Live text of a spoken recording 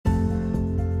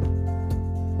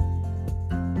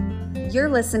You're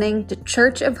listening to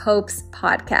Church of Hope's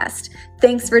podcast.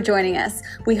 Thanks for joining us.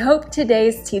 We hope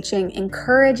today's teaching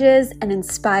encourages and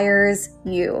inspires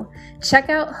you. Check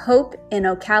out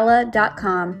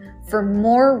hopeinocala.com for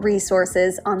more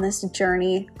resources on this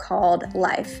journey called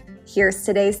life. Here's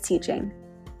today's teaching.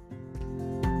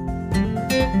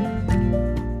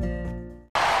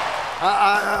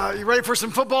 You ready for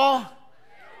some football?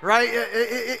 Right?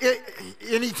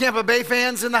 Any Tampa Bay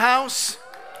fans in the house?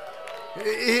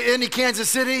 Any Kansas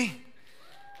City?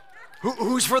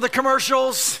 Who's for the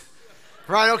commercials?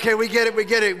 Right, okay, we get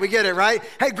it, right?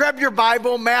 Hey, grab your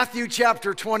Bible, Matthew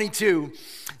chapter 22.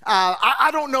 I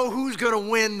don't know who's going to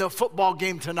win the football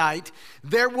game tonight.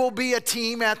 There will be a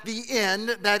team at the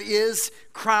end that is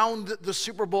crowned the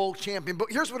Super Bowl champion.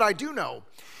 But here's what I do know,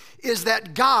 is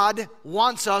that God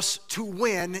wants us to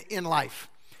win in life.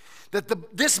 That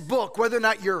this book, whether or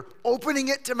not you're opening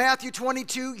it to Matthew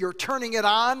 22, you're turning it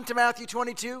on to Matthew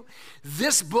 22,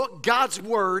 this book, God's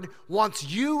Word, wants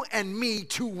you and me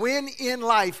to win in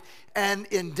life and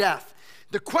in death.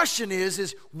 The question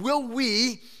is will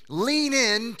we lean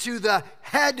in to the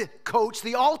head coach,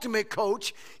 the ultimate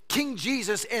coach, King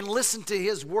Jesus, and listen to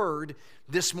his word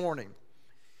this morning?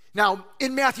 Now,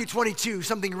 in Matthew 22,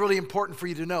 something really important for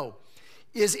you to know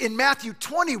is in Matthew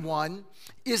 21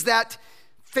 is that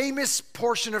famous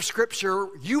portion of scripture,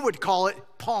 you would call it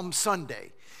Palm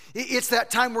Sunday. It's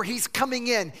that time where he's coming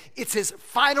in. It's his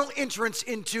final entrance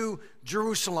into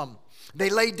Jerusalem. They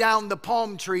laid down the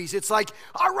palm trees. It's like,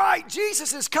 all right,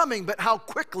 Jesus is coming, but how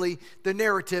quickly the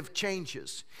narrative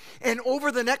changes. And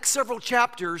over the next several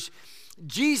chapters,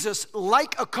 Jesus,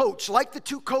 like a coach, like the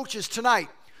two coaches tonight,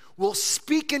 will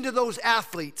speak into those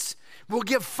athletes. We'll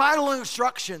give final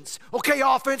instructions. Okay,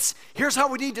 offense, here's how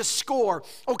we need to score.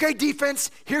 Okay,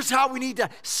 defense, here's how we need to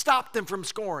stop them from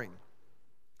scoring.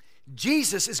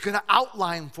 Jesus is going to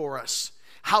outline for us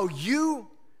how you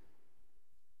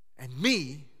and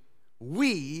me,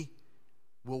 we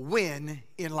will win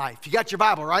in life. You got your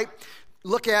Bible, right?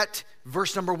 Look at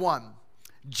verse number 1.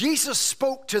 Jesus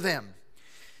spoke to them.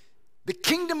 The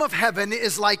kingdom of heaven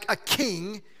is like a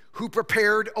king who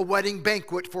prepared a wedding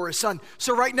banquet for his son.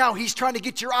 So right now, he's trying to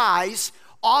get your eyes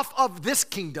off of this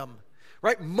kingdom,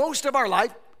 right? Most of our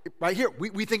life, right here,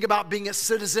 we think about being a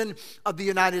citizen of the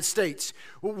United States.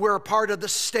 We're a part of the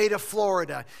state of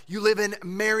Florida. You live in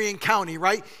Marion County,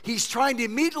 right? He's trying to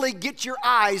immediately get your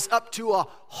eyes up to a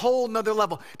whole nother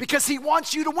level because he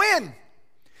wants you to win.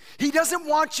 He doesn't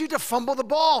want you to fumble the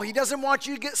ball. He doesn't want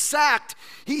you to get sacked.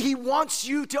 He wants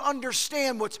you to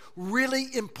understand what's really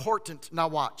important. Now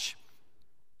watch.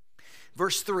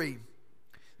 Verse 3.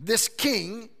 This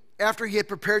king, after he had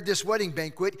prepared this wedding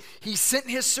banquet, he sent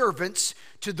his servants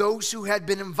to those who had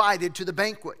been invited to the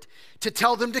banquet to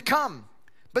tell them to come,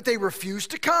 but they refused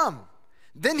to come.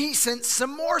 Then he sent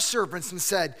some more servants and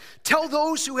said, tell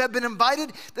those who have been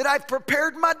invited that I've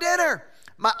prepared my dinner,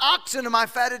 my oxen and my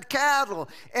fatted cattle,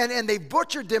 and they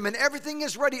butchered them and everything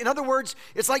is ready. In other words,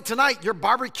 it's like tonight, your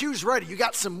barbecue's ready. You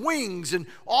got some wings and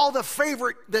all the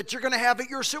favorite that you're going to have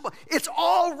at your Super Bowl. It's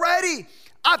all ready.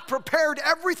 I've prepared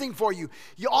everything for you.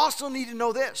 You also need to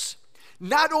know this.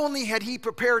 Not only had he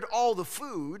prepared all the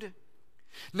food,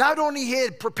 not only he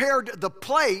had prepared the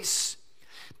place,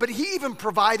 but he even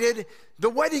provided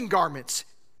the wedding garments.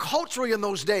 Culturally in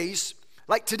those days,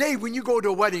 like today, when you go to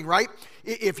a wedding, right?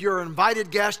 If you're an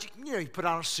invited guest, you put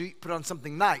on a suit, put on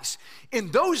something nice.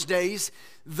 In those days,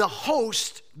 the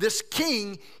host, this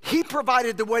king, he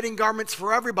provided the wedding garments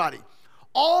for everybody.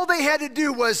 All they had to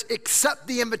do was accept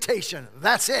the invitation.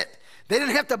 That's it. They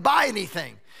didn't have to buy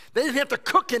anything. They didn't have to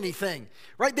cook anything,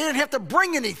 right? They didn't have to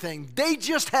bring anything. They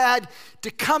just had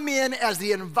to come in as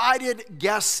the invited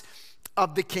guests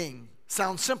of the king.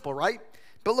 Sounds simple, right?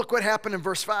 But look what happened in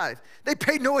verse 5. They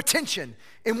paid no attention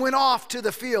and went off to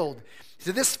the field,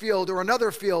 to this field or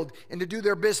another field, and to do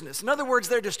their business. In other words,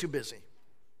 they're just too busy.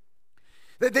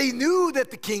 They knew that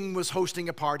the king was hosting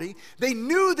a party. They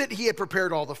knew that he had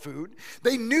prepared all the food.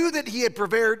 They knew that he had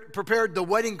prepared the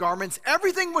wedding garments.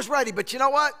 Everything was ready, but you know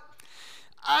what?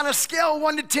 On a scale of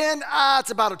 1 to 10,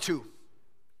 it's about a 2.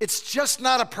 It's just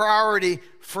not a priority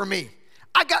for me.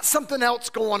 I got something else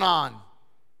going on.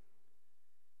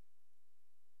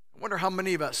 I wonder how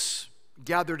many of us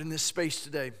gathered in this space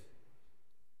today.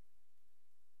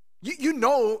 You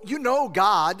know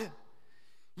God.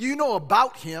 You know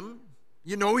about him.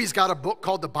 You know he's got a book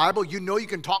called the Bible. You know you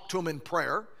can talk to him in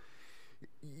prayer.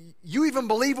 You even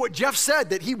believe what Jeff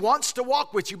said, that he wants to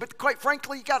walk with you. But quite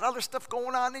frankly, you got other stuff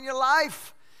going on in your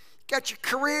life. You got your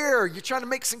career. You're trying to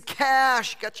make some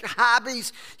cash. You got your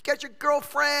hobbies. You got your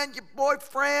girlfriend, your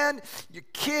boyfriend, your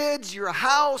kids, your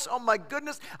house. Oh my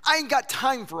goodness. I ain't got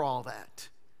time for all that.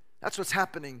 That's what's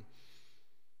happening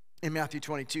in Matthew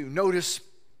 22. Notice,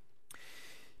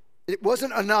 it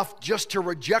wasn't enough just to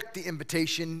reject the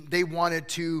invitation. They wanted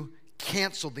to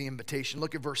cancel the invitation.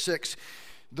 Look at verse 6.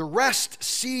 The rest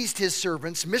seized his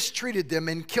servants, mistreated them,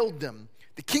 and killed them.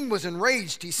 The king was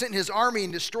enraged. He sent his army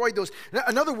and destroyed those.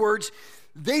 In other words,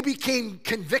 they became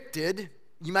convicted.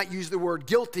 You might use the word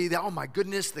guilty. That, oh my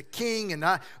goodness, the king and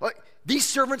these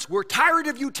servants, we're tired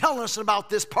of you telling us about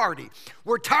this party.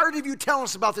 We're tired of you telling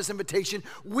us about this invitation.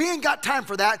 We ain't got time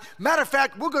for that. Matter of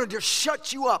fact, we're going to just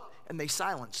shut you up. And they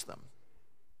silenced them.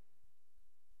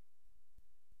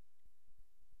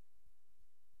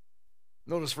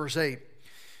 Notice verse 8.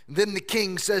 Then the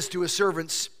king says to his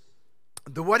servants,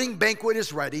 the wedding banquet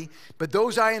is ready, but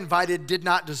those I invited did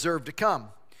not deserve to come.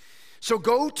 So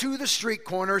go to the street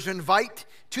corners and invite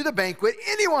to the banquet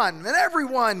anyone and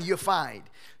everyone you find.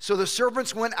 So the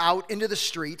servants went out into the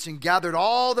streets and gathered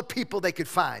all the people they could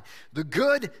find. The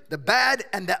good, the bad,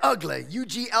 and the ugly.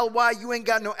 UGLY, you ain't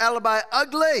got no alibi,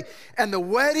 ugly. And the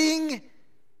wedding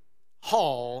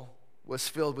hall was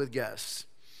filled with guests.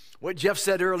 What Jeff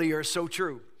said earlier is so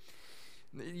true.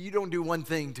 You don't do one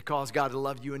thing to cause God to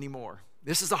love you anymore.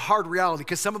 This is a hard reality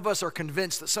because some of us are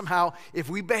convinced that somehow if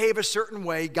we behave a certain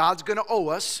way, God's going to owe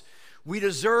us. We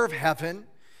deserve heaven.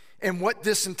 And what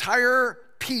this entire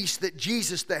piece that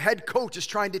Jesus, the head coach, is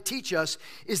trying to teach us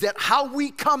is that how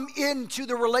we come into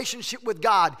the relationship with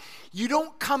God, you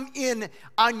don't come in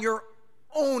on your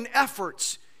own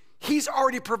efforts. He's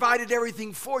already provided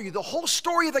everything for you. The whole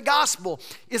story of the gospel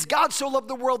is God so loved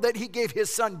the world that he gave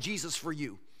his son Jesus for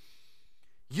you.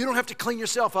 You don't have to clean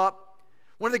yourself up.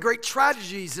 One of the great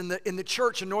tragedies in the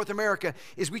church in North America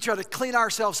is we try to clean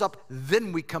ourselves up,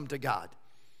 then we come to God.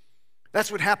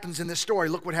 That's what happens in this story.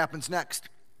 Look what happens next.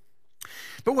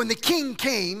 But when the king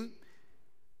came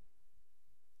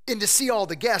in to see all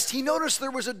the guests, he noticed there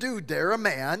was a dude there, a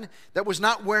man, that was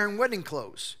not wearing wedding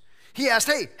clothes. He asked,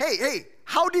 hey,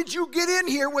 how did you get in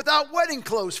here without wedding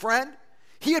clothes, friend?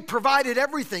 He had provided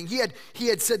everything. He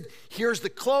had said, here's the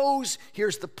clothes,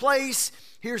 here's the place,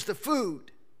 here's the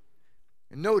food.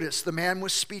 And notice, the man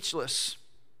was speechless.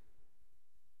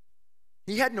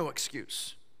 He had no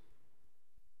excuse.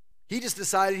 He just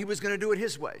decided he was going to do it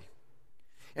his way.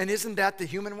 And isn't that the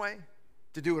human way?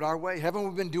 To do it our way? Haven't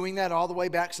we been doing that all the way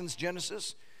back since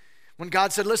Genesis? When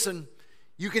God said, listen,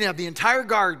 you can have the entire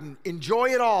garden, enjoy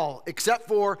it all, except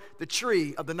for the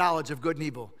tree of the knowledge of good and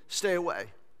evil. Stay away.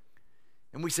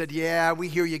 And we said, yeah, we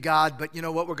hear you, God, but you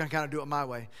know what? We're going to kind of do it my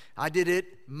way. I did it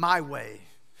my way.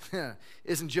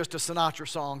 Isn't just a Sinatra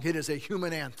song. It is a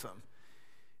human anthem.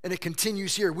 And it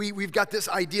continues here. We've got this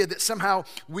idea that somehow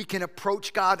we can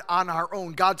approach God on our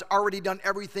own. God's already done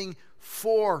everything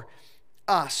for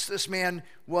us. This man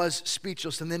was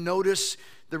speechless. And then notice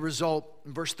the result.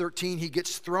 In verse 13, he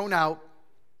gets thrown out.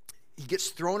 He gets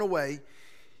thrown away.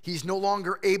 He's no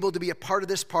longer able to be a part of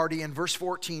this party. In verse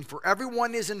 14, for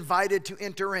everyone is invited to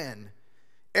enter in.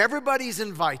 Everybody's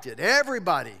invited.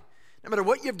 Everybody. No matter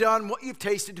what you've done, what you've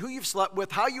tasted, who you've slept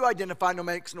with, how you identify,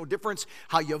 makes no difference.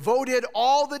 How you voted,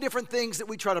 all the different things that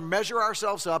we try to measure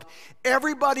ourselves up.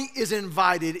 Everybody is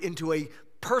invited into a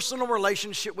personal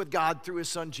relationship with God through his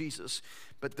son Jesus.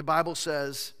 But the Bible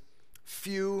says,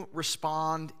 few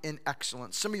respond in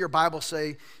excellence. Some of your Bibles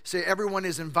say everyone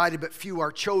is invited, but few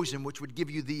are chosen, which would give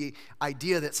you the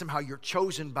idea that somehow you're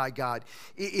chosen by God.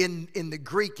 In the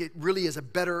Greek, it really is a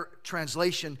better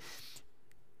translation.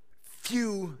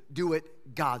 Few do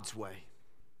it God's way.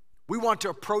 We want to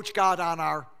approach God on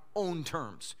our own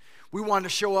terms. We want to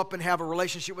show up and have a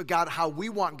relationship with God how we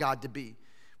want God to be,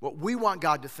 what we want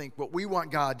God to think, what we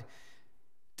want God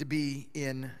to be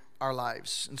in our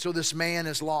lives. And so this man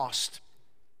is lost.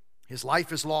 His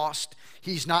life is lost.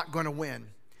 He's not going to win.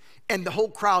 And the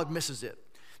whole crowd misses it.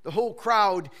 The whole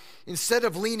crowd, instead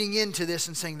of leaning into this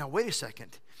and saying, now wait a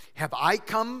second, have I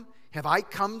come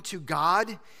to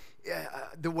God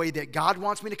the way that God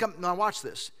wants me to come? Now watch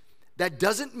this. That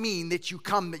doesn't mean that you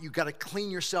got to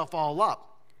clean yourself all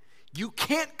up. You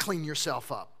can't clean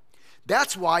yourself up.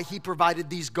 That's why he provided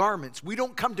these garments. We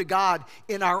don't come to God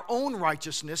in our own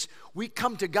righteousness. We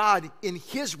come to God in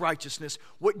his righteousness.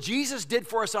 What Jesus did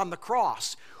for us on the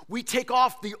cross. We take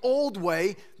off the old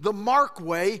way, the Mark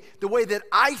way, the way that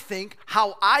I think,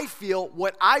 how I feel,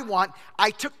 what I want.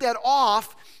 I took that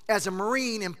off as a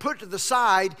Marine and put it to the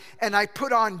side, and I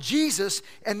put on Jesus,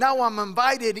 and now I'm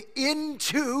invited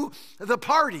into the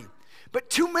party. But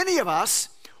too many of us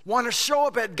want to show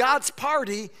up at God's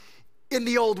party in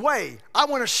the old way. I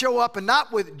want to show up and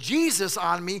not with Jesus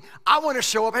on me. I want to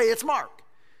show up, hey, it's Mark.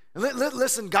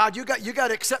 Listen, God, you got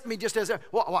to accept me just as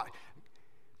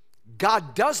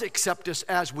God does accept us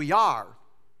as we are,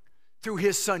 through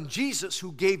his son Jesus,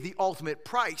 who gave the ultimate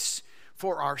price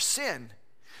for our sin.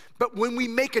 But when we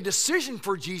make a decision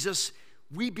for Jesus,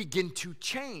 we begin to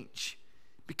change,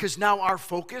 because now our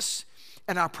focus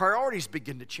and our priorities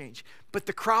begin to change. But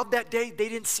the crowd that day, they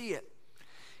didn't see it.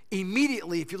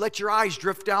 Immediately, if you let your eyes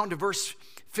drift down to verse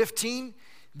 15,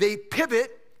 they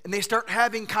pivot and they start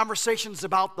having conversations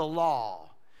about the law,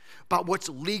 about what's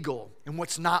legal and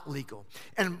what's not legal.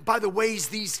 And by the ways,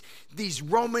 these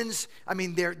Romans, I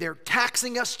mean, they're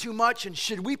taxing us too much, and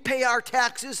should we pay our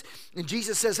taxes? And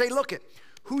Jesus says, hey, look it,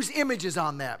 whose image is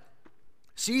on that?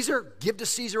 Caesar, give to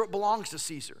Caesar what belongs to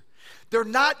Caesar. They're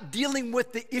not dealing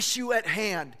with the issue at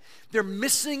hand. They're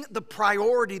missing the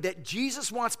priority that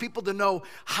Jesus wants people to know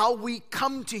how we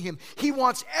come to him. He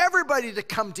wants everybody to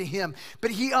come to him, but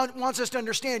he wants us to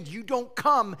understand you don't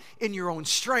come in your own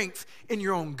strength, in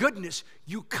your own goodness.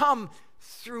 You come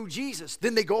through Jesus.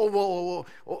 Then they go, whoa.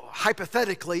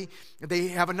 Hypothetically, they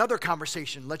have another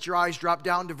conversation. Let your eyes drop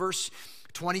down to verse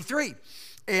 23.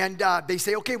 And they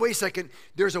say, okay, wait a second.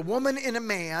 There's a woman and a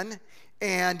man,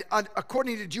 and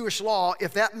according to Jewish law,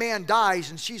 if that man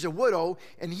dies and she's a widow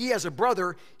and he has a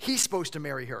brother, he's supposed to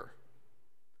marry her.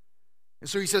 And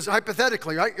so he says,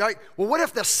 hypothetically, right? Well, what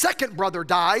if the second brother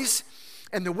dies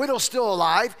and the widow's still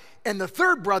alive, and the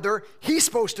third brother, he's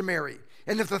supposed to marry?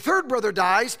 And if the third brother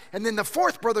dies and then the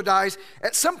fourth brother dies,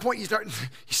 at some point you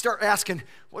start asking,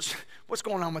 what's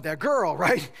going on with that girl,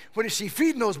 right? What is she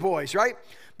feeding those boys, right?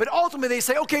 But ultimately they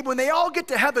say, okay, when they all get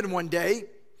to heaven one day,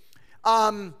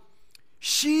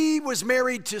 she was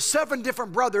married to 7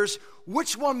 different brothers.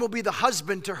 Which one will be the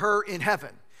husband to her in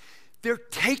heaven? They're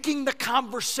taking the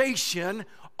conversation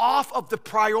off of the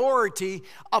priority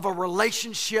of a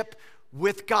relationship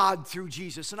with God through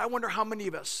Jesus. And I wonder how many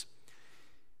of us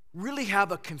really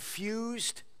have a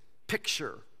confused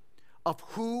picture of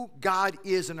who God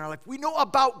is in our life. We know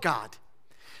about God,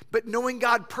 but knowing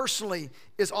God personally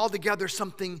is altogether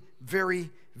something very,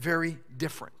 very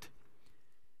different.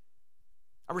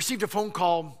 I received a phone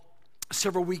call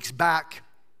several weeks back.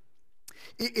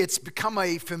 It's become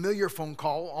a familiar phone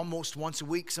call almost once a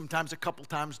week, sometimes a couple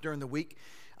times during the week.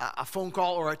 A phone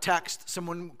call or a text,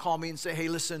 someone will call me and say, hey,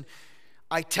 listen,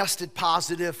 I tested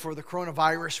positive for the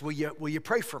coronavirus. Will you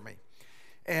pray for me?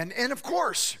 And of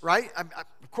course, right?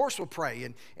 Of course we'll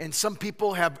pray. And some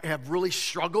people have really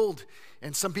struggled,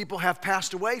 and some people have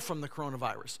passed away from the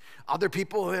coronavirus. Other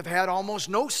people have had almost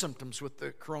no symptoms with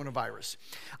the coronavirus.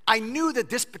 I knew that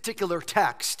this particular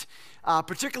text,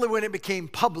 particularly when it became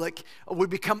public, would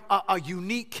become a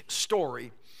unique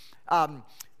story,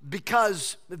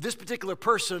 because this particular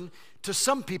person, to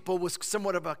some people, was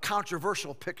somewhat of a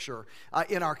controversial picture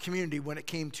in our community when it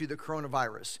came to the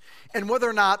coronavirus. And whether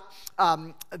or not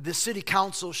the city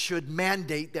council should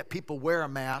mandate that people wear a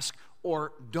mask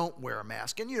or don't wear a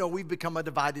mask. And, we've become a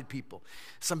divided people.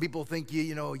 Some people think,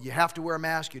 you have to wear a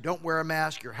mask, you don't wear a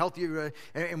mask, you're healthy,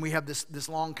 and we have this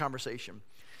long conversation.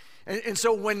 And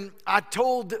so when I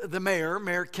told the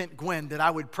Mayor Kent Gwynn, that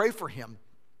I would pray for him,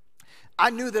 I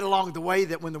knew that along the way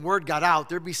that when the word got out,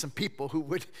 there'd be some people who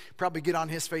would probably get on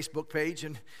his Facebook page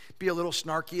and be a little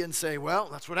snarky and say, well,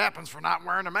 that's what happens for not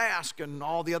wearing a mask, and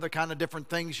all the other kind of different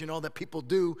things, that people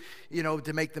do,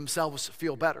 to make themselves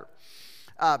feel better.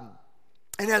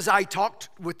 And as I talked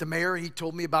with the mayor, he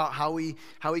told me about how he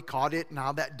caught it, and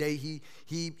how that day he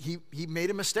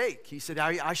made a mistake. He said,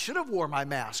 I should have wore my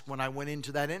mask when I went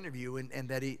into that interview, and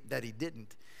that he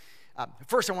didn't.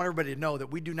 First, I want everybody to know that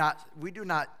we do not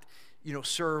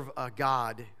serve a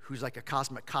God who's like a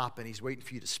cosmic cop, and he's waiting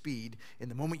for you to speed. And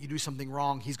the moment you do something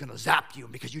wrong, he's going to zap you.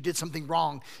 And because you did something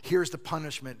wrong, here's the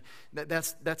punishment.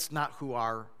 That's not who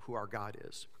our God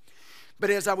is. But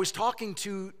as I was talking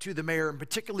to the mayor, and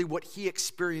particularly what he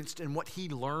experienced and what he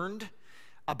learned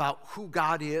about who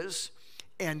God is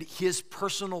and his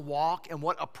personal walk and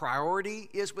what a priority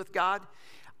is with God,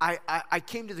 I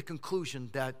came to the conclusion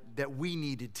that we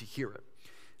needed to hear it.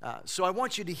 So I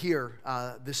want you to hear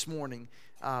this morning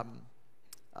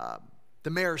the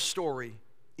mayor's story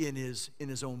in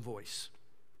his own voice.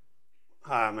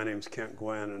 Hi, my name's Kent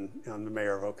Gwynn, and I'm the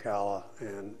mayor of Ocala,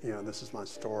 and this is my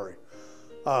story.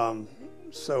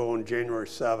 So on January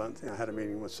 7th, I had a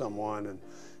meeting with someone,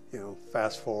 and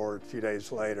fast forward a few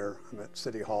days later, I'm at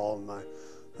City Hall, and my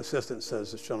assistant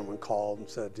says this gentleman called and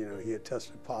said, he had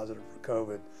tested positive for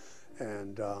COVID,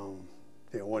 and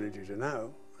wanted you to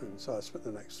know. And so I spent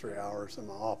the next 3 hours in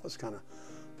my office kind of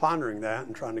pondering that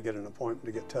and trying to get an appointment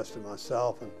to get tested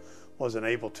myself, and wasn't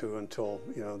able to until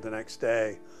the next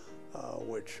day,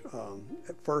 which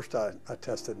at first I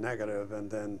tested negative, and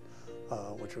then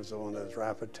which was one of those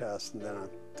rapid tests, and then I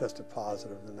tested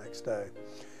positive the next day.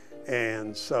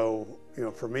 And so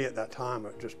for me at that time,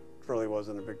 it just really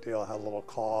wasn't a big deal. I had a little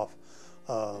cough,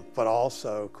 but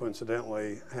also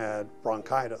coincidentally had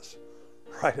bronchitis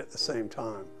right at the same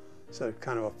time. So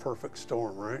kind of a perfect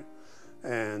storm, right?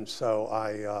 And so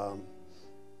I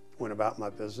went about my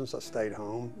business. I stayed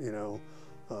home, you know,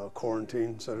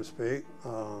 quarantine, so to speak.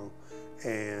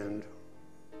 And,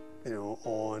 you know,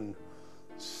 on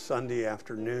Sunday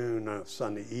afternoon,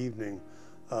 Sunday evening,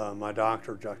 my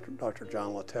doctor, Dr.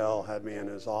 John Littell, had me in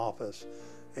his office,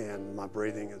 and my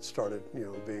breathing had started, you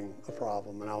know, being a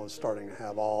problem, and I was starting to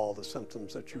have all the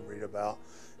symptoms that you read about,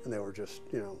 and they were just,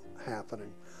 you know,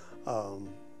 happening,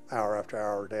 hour after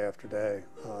hour, day after day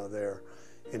there.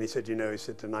 And he said, you know, he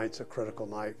said, tonight's a critical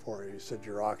night for you. He said,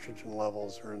 your oxygen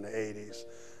levels are in the 80s,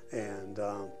 and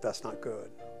that's not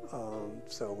good.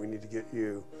 So we need to get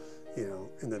you, you know,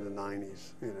 into the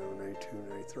 90s, you know, 92,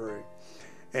 93.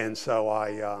 And so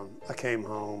I came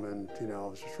home, and, you know, I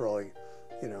was just really,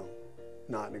 you know,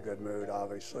 not in a good mood,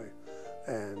 obviously,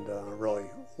 and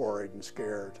really worried and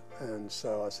scared. And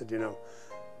so I said, you know,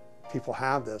 people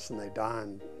have this and they die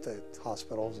in the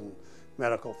hospitals, and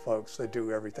medical folks, they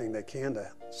do everything they can to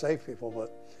save people,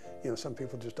 but, you know, some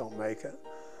people just don't make it.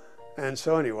 And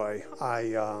so anyway,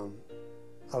 I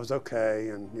was okay,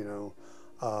 and, you know,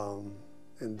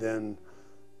 and then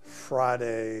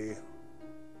Friday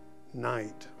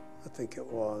night, I think it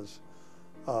was,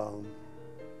 no,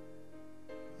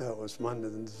 it was Monday,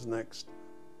 this next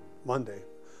Monday,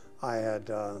 I had,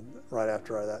 right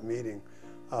after that meeting,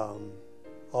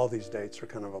 all these dates are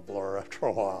kind of a blur after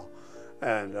a while,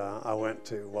 and I went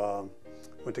to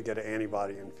get an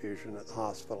antibody infusion at the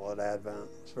hospital at Advent.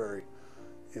 It was very,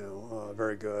 you know,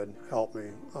 very good, helped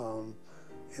me,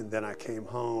 and then I came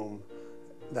home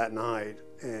that night,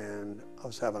 and I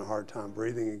was having a hard time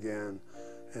breathing again,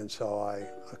 and so I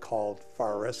called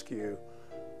fire rescue,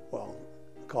 well,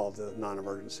 called the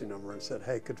non-emergency number and said,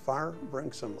 hey, could fire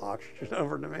bring some oxygen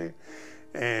over to me?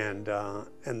 And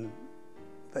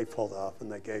they pulled up and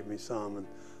they gave me some, and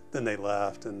then they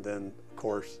left. And then, of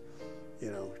course,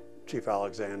 you know, Chief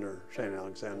Alexander, Shane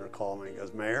Alexander, called me and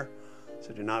goes, Mayor,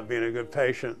 said, you're not being a good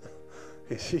patient.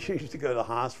 You need to go to the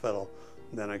hospital.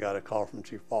 And then I got a call from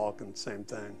Chief Falk, and same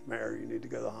thing, Mayor, you need to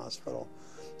go to the hospital.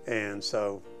 And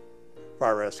so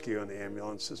fire rescue and the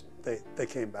ambulances, they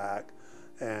came back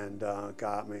and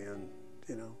got me, and,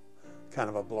 you know, kind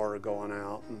of a blur going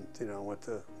out, and, you know, went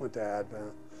to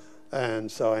Advent.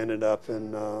 And so I ended up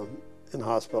in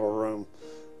hospital room.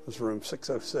 It was room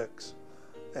 606,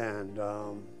 and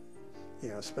you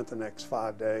know, spent the next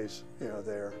 5 days, you know,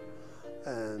 there,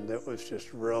 and it was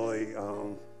just really,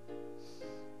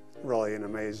 really an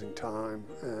amazing time.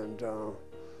 And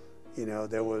you know,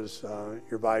 there was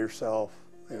you're by yourself,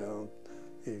 you know,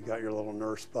 you got your little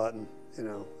nurse button, you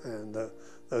know, and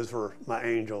those were my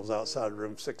angels outside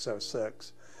room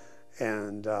 606.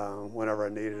 And whenever I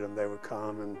needed them, they would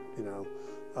come, and, you know,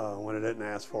 when I didn't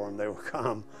ask for them, they would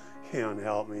come, you know, and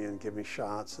help me and give me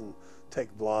shots and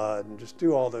take blood and just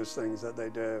do all those things that they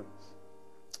do.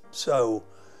 So,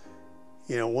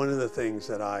 you know, one of the things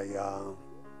that I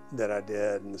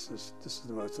did, and this is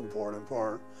the most important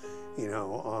part, you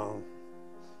know,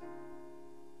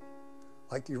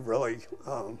 like you really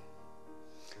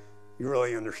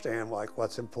understand like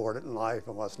what's important in life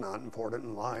and what's not important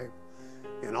in life.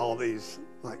 And all these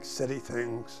like city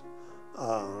things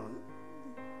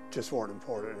just weren't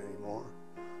important anymore.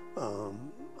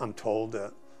 I'm told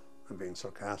that, I'm being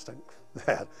sarcastic,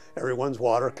 that everyone's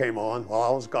water came on while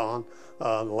I was gone.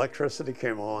 The electricity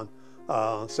came on,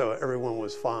 so everyone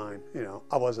was fine. You know,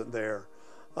 I wasn't there,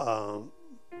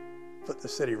 but the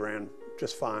city ran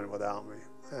just fine without me.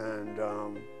 And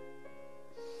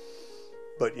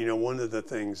but, you know, one of the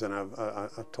things, and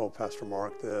I've told Pastor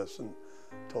Mark this, and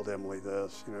told Emily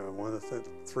this, you know, one of the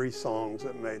three songs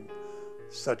that made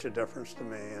such a difference to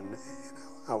me, and, you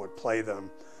know, I would play them,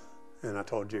 and I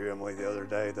told you, Emily, the other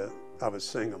day that I would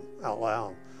sing them out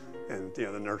loud, and, you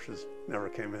know, the nurses never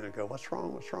came in and go, what's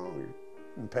wrong, you're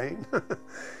in pain?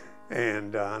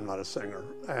 And I'm not a singer,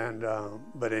 and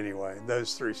but anyway,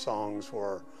 those three songs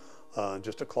were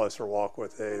Just a Closer Walk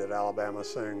with Thee that Alabama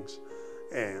sings,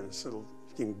 and so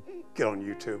you can get on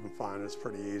YouTube and find it, it's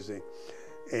pretty easy.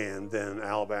 And then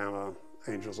Alabama,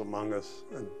 Angels Among Us,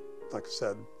 and like I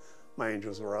said, my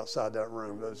angels were outside that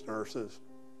room, those nurses.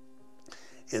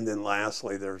 And then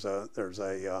lastly, there's a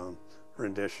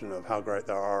rendition of How Great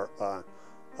Thou Art by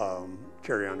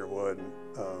Carrie Underwood and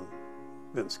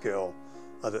Vince Gill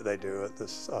that they do at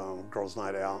this Girls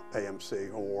Night Out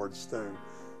AMC Awards thing,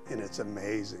 and it's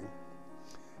amazing.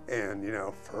 And, you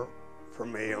know, for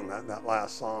me on that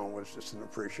last song was just an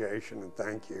appreciation and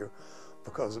thank you.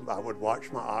 because I would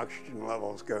watch my oxygen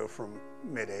levels go from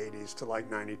mid-80s to like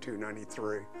 92,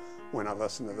 93 when I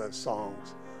listened to those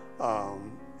songs.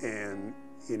 And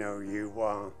you know,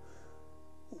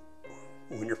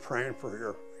 when you're praying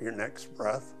for your next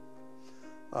breath,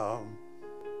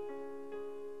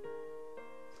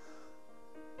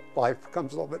 life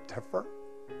becomes a little bit different.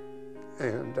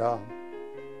 And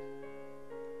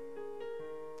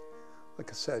like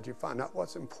I said, you find out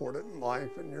what's important in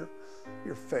life, and your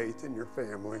faith and your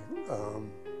family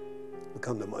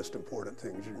become the most important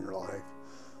things in your life.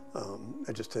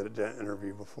 I just did an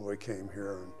interview before we came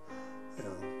here, and you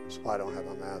know, that's why I don't have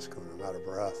my mask on. I'm out of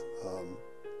breath.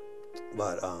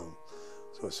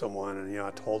 So with someone, and you know,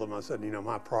 I told them, I said, you know,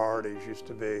 my priorities used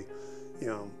to be, you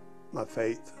know, my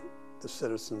faith, the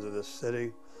citizens of this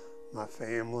city, my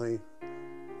family,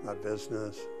 my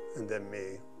business, and then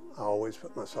me. I always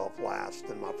put myself last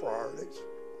in my priorities.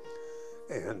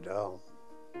 And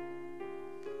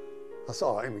I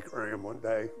saw Amy Graham one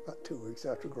day, about 2 weeks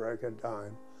after Greg had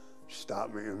died. She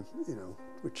stopped me, and you know,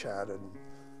 we chatted. And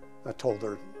I told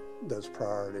her those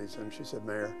priorities, and she said,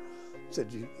 Mayor,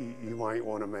 said you might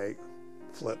want to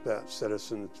flip that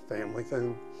citizens family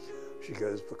thing. She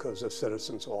goes, because the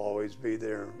citizens will always be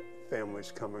there,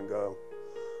 families come and go.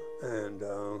 And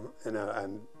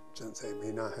since Amy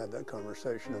and I had that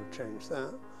conversation, I've changed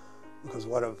that, because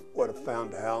what I've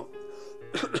found out,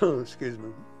 excuse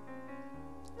me,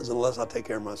 is unless I take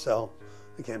care of myself,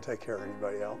 I can't take care of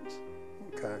anybody else.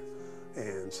 Okay,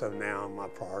 and so now my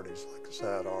priorities, like I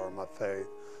said, are my faith,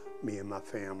 me and my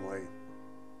family,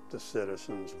 the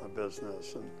citizens, my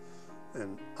business,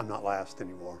 and I'm not last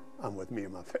anymore. I'm with me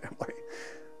and my family.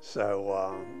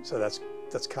 So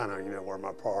that's kind of, you know, where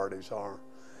my priorities are.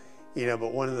 You know,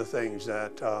 but one of the things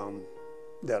that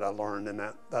that I learned in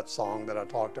that song that I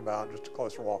talked about, Just a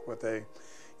Closer Walk with Thee,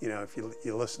 you know, if you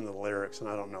listen to the lyrics, and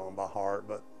I don't know them by heart,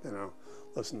 but you know,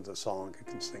 listen to the song, you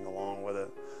can sing along with it.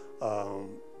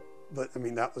 But I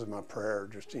mean, that was my prayer,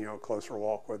 just, you know, closer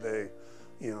walk with Thee,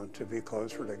 you know, to be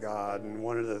closer to God. And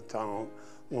one of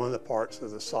the parts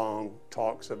of the song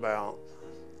talks about,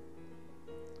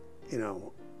 you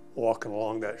know, walking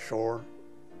along that shore,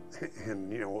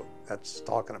 and you know, that's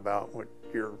talking about what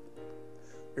you're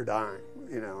dying,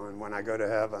 you know, and when I go to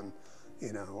heaven,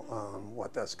 you know,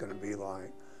 what that's going to be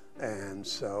like. And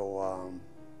so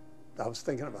I was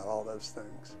thinking about all those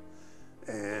things,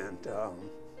 and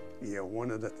you know,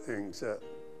 one of the things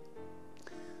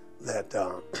that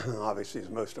obviously is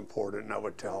most important, and I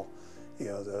would tell, you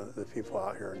know, the people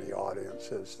out here in the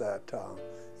audience, is that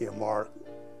you know, Mark,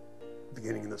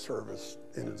 beginning of the service,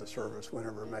 end of the service,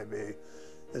 whenever it may be,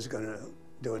 is going to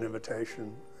do an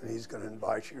invitation, and he's going to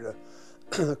invite you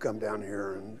to come down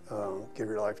here and give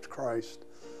your life to Christ.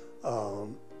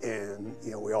 And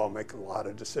you know, we all make a lot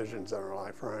of decisions in our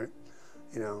life, right?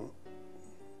 You know,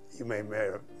 you may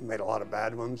have made a lot of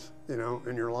bad ones, you know,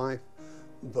 in your life,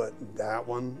 but that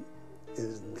one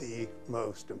is the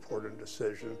most important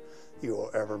decision you will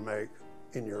ever make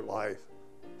in your life,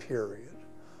 period.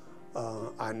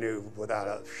 I knew without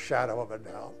a shadow of a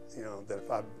doubt, you know, that if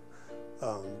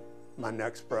my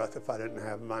next breath, if I didn't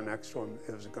have my next one,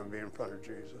 it was going to be in front of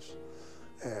Jesus.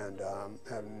 And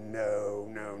have no,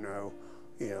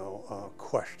 you know,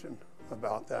 question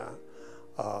about that.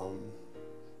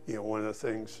 You know, one of the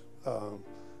things,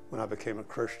 when I became a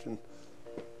Christian,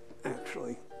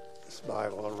 actually, this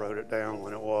Bible, I wrote it down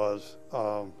when it was.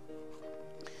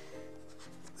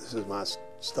 This is my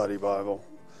study Bible.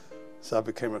 So I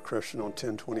became a Christian on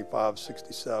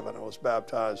 10/25/67. I was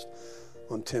baptized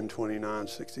on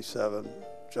 10/29/67.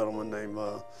 A gentleman named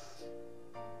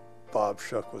Bob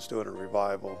Shook was doing a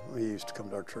revival. He used to come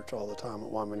to our church all the time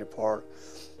at Wymany Park,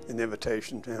 and the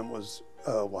invitation to him was,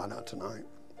 why not tonight?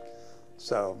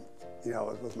 So, you know,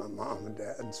 I was with my mom and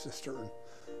dad and sister, and,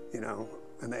 you know,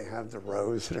 and they have the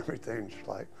rose and everything. She's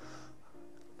like,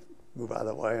 move out of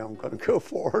the way, I'm going to go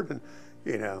forward and,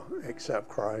 you know, accept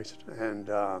Christ. And,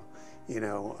 you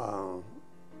know,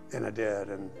 and I did.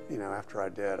 And, you know, after I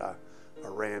did, I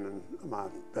ran, and my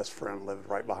best friend lived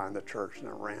right behind the church, and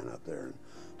I ran up there and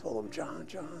told him, John,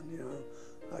 you know,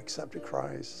 I accepted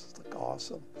Christ. It's like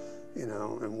awesome, you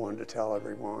know, and wanted to tell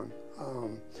everyone.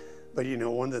 But, you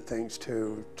know, one of the things,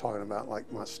 too, talking about,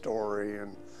 like, my story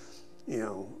and, you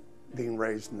know, being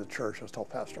raised in the church, I was told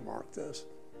Pastor Mark this.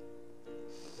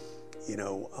 You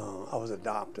know, I was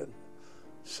adopted.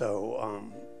 So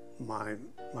my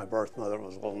birth mother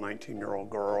was a little 19-year-old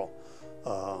girl,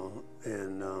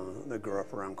 and they grew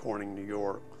up around Corning, New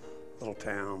York, little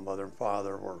town. Mother and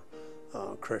father were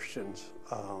Christians,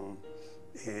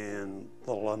 and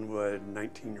little unwed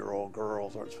 19-year-old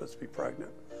girls aren't supposed to be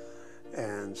pregnant.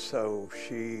 And so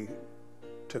she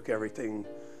took everything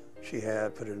she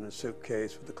had, put it in a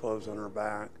suitcase with the clothes on her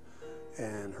back,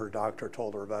 and her doctor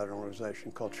told her about an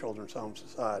organization called Children's Home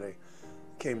Society.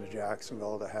 Came to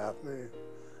Jacksonville to have me,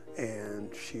 and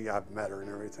I've met her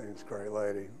and everything. She's a great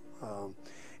lady.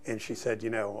 And she said,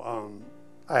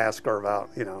 I asked her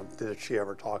about, did she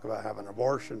ever talk about having an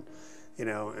abortion,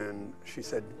 and she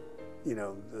said,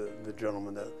 the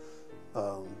gentleman that,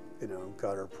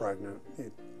 got her pregnant,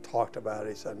 he talked about it.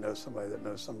 He said, know somebody that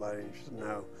knows somebody. And she said,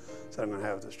 no. He said, I'm going to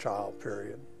have this child,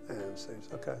 period. And so he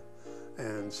said, okay.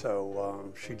 And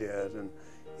so she did. And,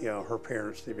 her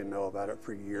parents didn't even know about it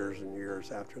for years and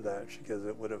years after that, because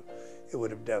it would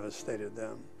have devastated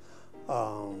them.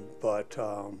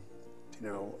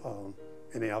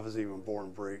 And I was even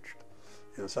born breached.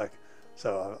 It's like,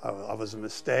 so I was a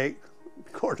mistake,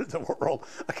 according to the world.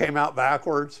 I came out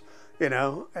backwards, and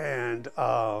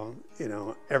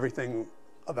everything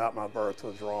about my birth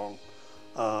was wrong.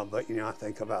 But I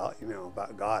think about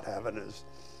God having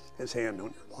His hand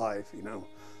on your life,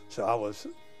 So I was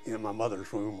in my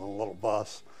mother's womb on a little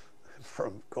bus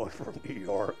going from New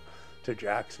York to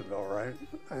Jacksonville, right,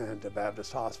 and the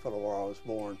Baptist Hospital where I was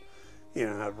born.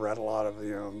 I've read a lot of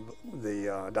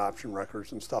the adoption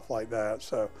records and stuff like that.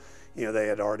 So, they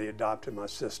had already adopted my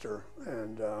sister,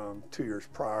 and 2 years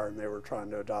prior, and they were trying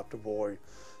to adopt a boy,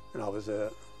 and I was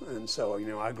it. And so,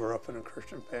 I grew up in a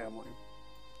Christian family.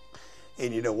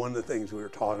 And one of the things we were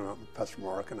talking about, Pastor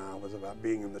Mark and I, was about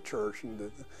being in the church,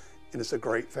 and it's a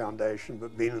great foundation.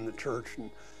 But being in the church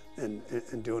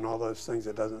and doing all those things,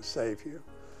 it doesn't save you.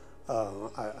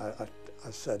 I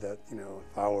said that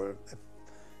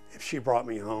if she brought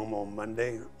me home on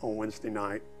Monday, on Wednesday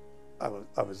night, I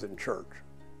was in church,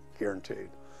 guaranteed.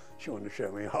 She wanted to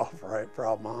show me off, right?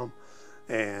 Proud mom.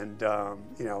 And, I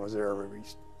was there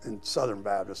in Southern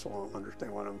Baptist won't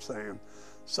understand what I'm saying.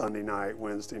 Sunday night,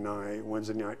 Wednesday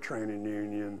night training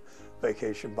union,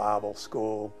 vacation Bible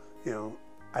school.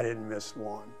 I didn't miss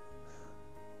one.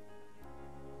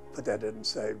 But that didn't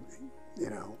save me,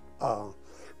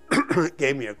 It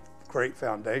gave me a great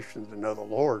foundation to know the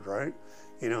Lord, right?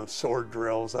 Sword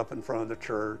drills up in front of the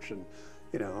church and,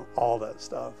 all that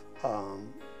stuff.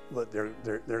 But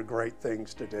they're great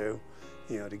things to do,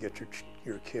 to get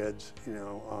your kids,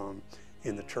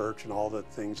 in the church, and all the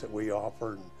things that we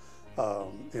offer. And,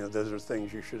 those are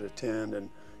things you should attend. And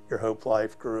your Hope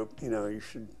Life group, you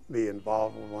should be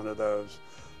involved with one of those,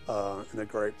 and a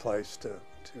great place to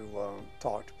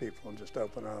talk to people and just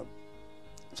open up.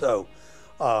 So,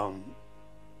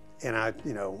 and I,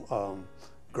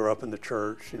 grew up in the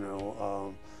church, and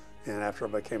after I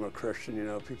became a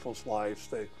Christian, people's lives,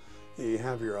 you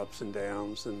have your ups and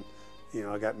downs. And,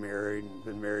 I got married and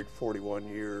been married 41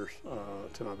 years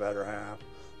to my better half.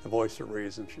 The voice of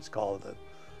reason, she's called it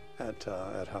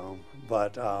at home.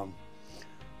 But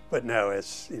no,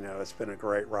 it's been a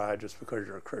great ride. Just because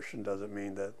you're a Christian doesn't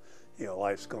mean that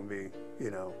life's going to be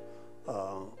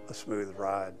a smooth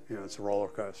ride. It's a roller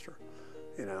coaster.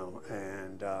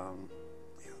 And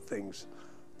things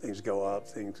go up,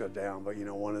 things go down. But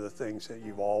one of the things that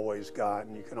you've always got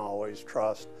and you can always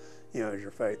trust, is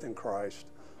your faith in Christ.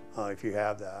 If you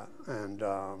have that, and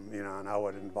and I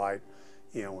would invite,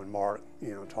 when Mark,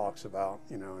 talks about,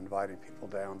 inviting people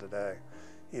down today,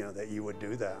 that you would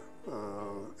do that,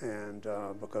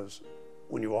 because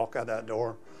when you walk out that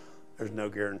door, there's no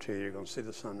guarantee you're going to see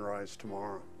the sunrise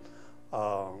tomorrow.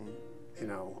 I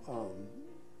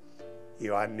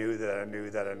knew that.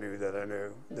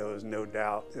 There was no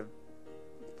doubt if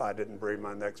I didn't breathe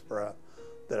my next breath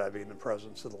that I'd be in the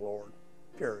presence of the Lord,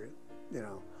 period,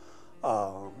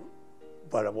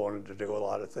 But I wanted to do a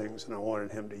lot of things, and I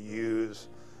wanted Him to use,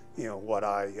 what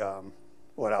I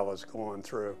was going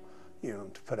through,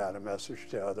 to put out a message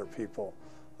to other people,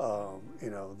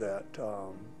 that,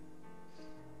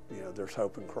 there's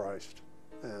hope in Christ.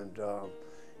 And,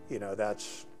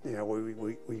 that's,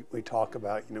 we talk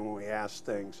about, when we ask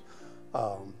things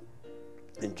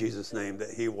in Jesus' name, that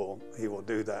He will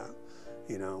do that.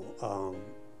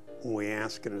 When we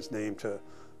ask in His name to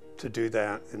do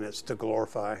that, and it's to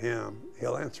glorify Him,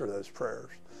 He'll answer those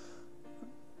prayers.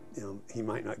 He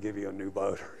might not give you a new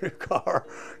boat or a new car,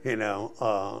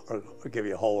 or give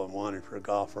you a hole-in-one if you're a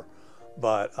golfer.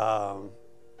 But, I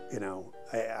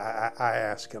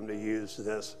ask Him to use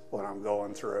this, what I'm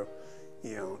going through,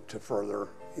 to further,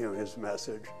 His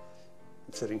message.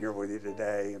 I'm sitting here with you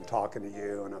today and talking to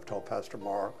you, and I've told Pastor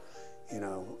Mark,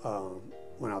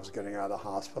 when I was getting out of the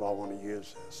hospital, I want to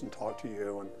use this and talk to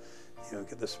you and,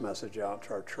 get this message out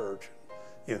to our church.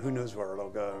 Who knows where it'll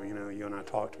go. You and I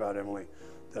talked about, Emily,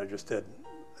 that I just did,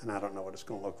 and I don't know what it's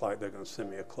going to look like. They're going to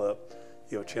send me a clip,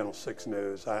 Channel 6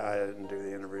 News. I didn't do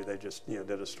the interview. They just, did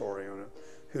a story on it.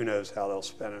 Who knows how they'll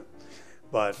spin it.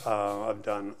 But I've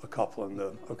done a couple in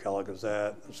the Ocala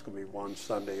Gazette. There's going to be one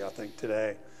Sunday, I think,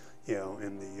 today,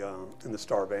 in the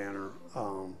Star Banner.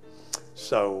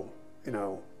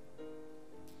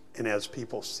 And as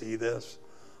people see this,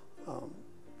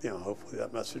 hopefully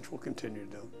that message will continue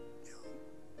to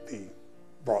be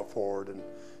brought forward, and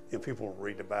people will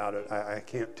read about it. I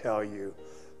can't tell you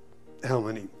how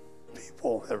many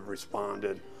people have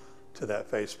responded to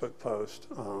that Facebook post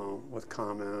with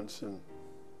comments and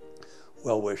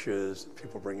well wishes,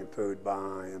 people bringing food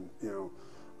by, and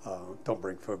don't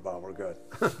bring food by, we're good,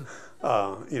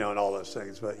 and all those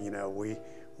things. But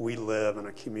we live in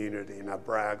a community, and I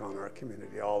brag on our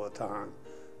community all the time,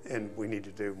 and we need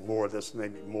to do more of this,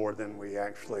 maybe more than we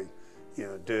actually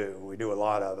do. We do a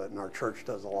lot of it, and our church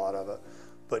does a lot of it.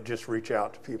 But just reach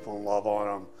out to people and love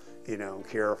on them,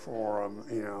 care for them,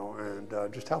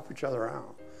 and just help each other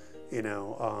out.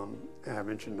 I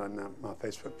mentioned on my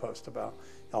Facebook post about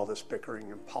all this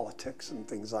bickering and politics and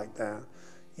things like that.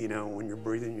 When you're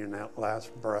breathing your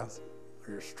last breath,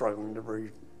 or you're struggling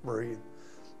to breathe,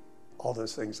 all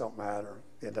those things don't matter.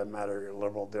 It doesn't matter if you're a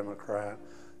liberal, Democrat,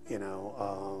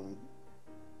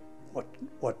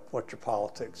 what your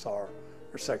politics are,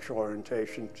 your sexual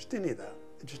orientation, just any of that.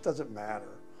 It just doesn't matter.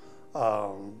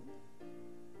 But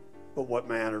what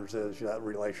matters is that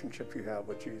relationship you have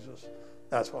with Jesus.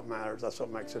 That's what matters. That's what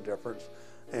makes a difference.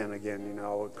 And again,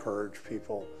 I'll encourage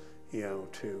people,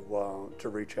 to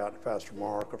reach out to Pastor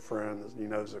Mark, a friend that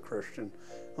is a Christian,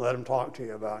 and let him talk to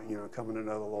you about, coming to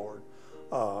know the Lord.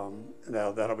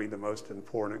 That'll be the most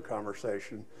important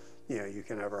conversation, you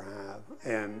can ever have.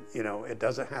 And, it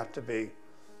doesn't have to be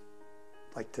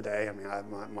like today. I mean,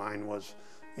 mine was,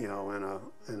 in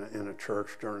a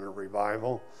church during a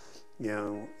revival.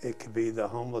 It could be the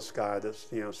homeless guy that's,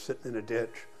 sitting in a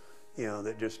ditch,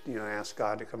 that just, asked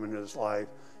God to come into his life.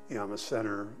 I'm a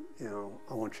sinner,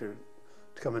 I want you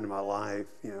to come into my life,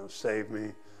 save me.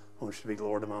 I want you to be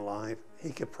Lord of my life.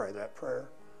 He could pray that prayer,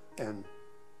 and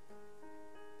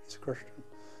he's a Christian.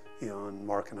 And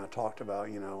Mark and I talked about,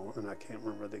 and I can't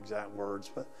remember the exact words,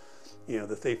 but,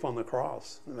 the thief on the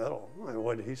cross in the middle. I mean,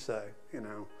 what did he say,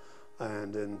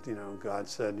 And then, God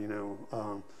said,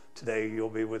 today you'll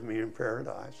be with me in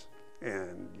paradise.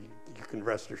 And you can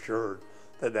rest assured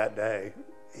that day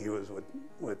he was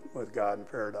with God in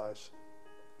paradise.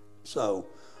 So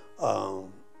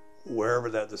wherever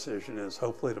that decision is,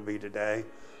 hopefully it'll be today.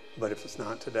 But if it's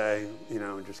not today,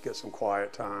 just get some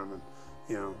quiet time and,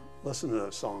 listen to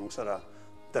those songs that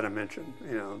I mentioned.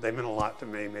 They mean a lot to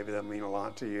me. Maybe they'll mean a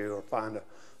lot to you. Or find a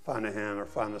hymn or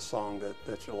find a song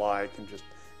that you like, and just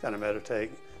kind of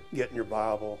meditate. Get in your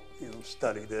Bible,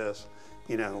 study this.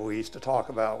 We used to talk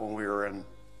about when we were in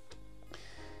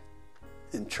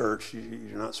church,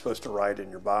 you're not supposed to write in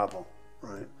your Bible,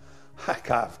 right?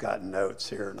 I've got notes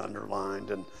here and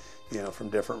underlined, and from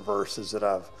different verses that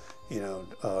I've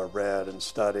read and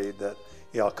studied, that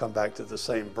I'll come back to the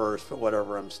same verse, but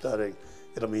whatever I'm studying,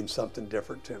 it'll mean something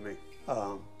different to me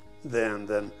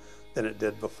than it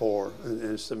did before. And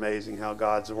it's amazing how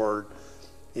God's word,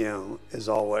 is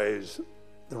always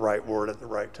the right word at the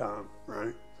right time,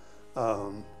 right?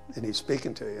 And he's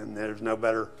speaking to you, and there's no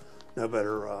better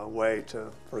way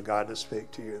for God to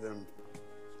speak to you than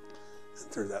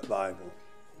through that Bible.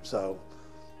 So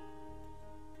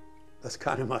that's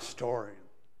kind of my story.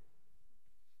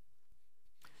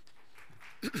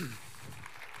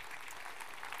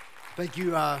 Thank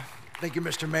you,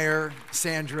 Mr. Mayor.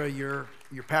 Sandra, your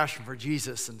passion for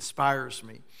Jesus inspires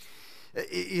me.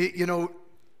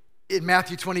 In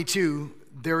Matthew 22,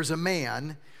 there's a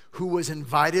man who was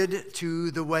invited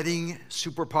to the wedding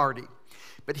super party,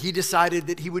 but he decided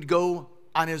that he would go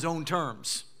on his own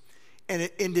terms, and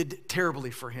it ended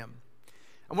terribly for him.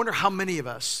 I wonder how many of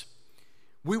us,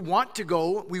 we want to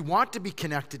go, we want to be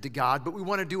connected to God, but we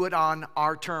want to do it on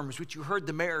our terms. What you heard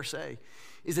the mayor say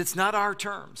is it's not our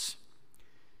terms.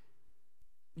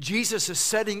 Jesus is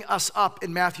setting us up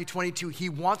in Matthew 22. He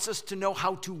wants us to know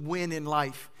how to win in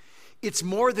life. It's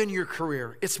more than your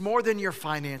career. It's more than your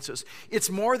finances. It's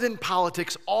more than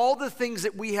politics. All the things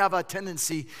that we have a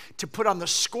tendency to put on the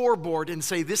scoreboard and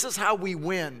say, this is how we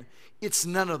win. It's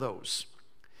none of those.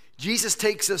 Jesus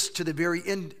takes us to the very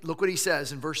end. Look what he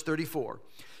says in verse 34.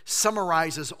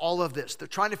 Summarizes all of this. They're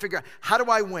trying to figure out, how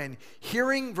do I win?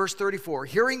 Verse 34,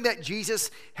 hearing that Jesus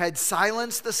had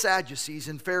silenced the Sadducees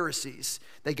and Pharisees,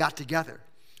 they got together.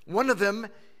 One of them,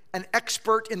 an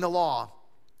expert in the law,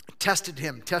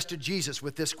 tested Jesus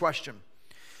with this question.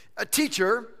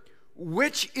 Teacher,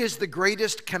 which is the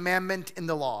greatest commandment in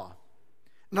the law?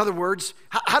 In other words,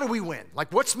 how do we win?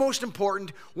 Like, what's most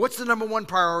important? What's the number one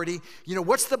priority?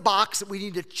 What's the box that we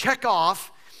need to check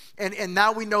off? And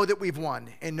now we know that we've won.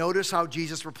 And notice how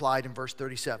Jesus replied in verse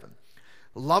 37.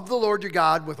 Love the Lord your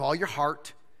God with all your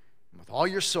heart, and with all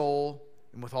your soul,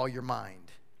 and with all your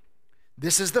mind.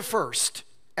 This is the first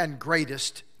and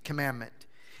greatest commandment.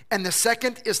 And the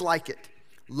second is like it.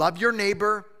 Love your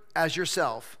neighbor as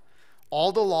yourself.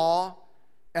 All the law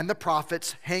and the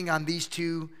prophets hang on these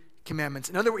two commandments.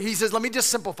 In other words, he says, let me just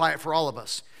simplify it for all of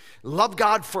us. Love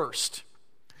God first.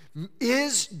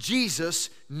 Is Jesus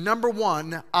number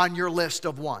one on your list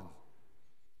of one?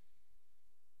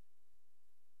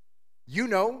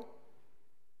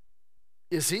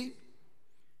 Is he?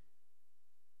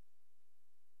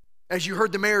 As you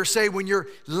heard the mayor say, when you're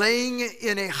laying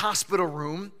in a hospital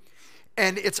room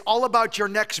and it's all about your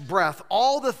next breath,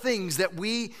 all the things that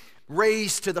we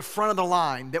raise to the front of the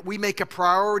line, that we make a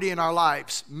priority in our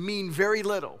lives, mean very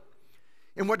little.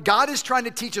 And what God is trying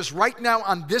to teach us right now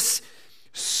on this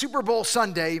Super Bowl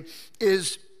Sunday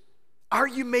is, are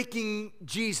you making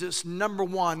Jesus number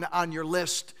one on your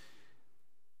list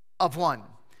of one?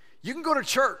 You can go to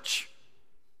church.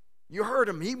 You heard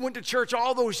him. He went to church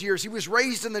all those years. He was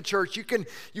raised in the church. You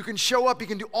can show up. You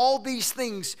can do all these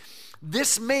things.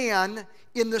 This man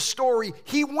in the story,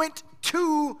 he went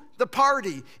to the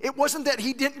party. It wasn't that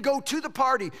he didn't go to the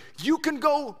party. You can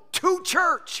go to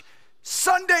church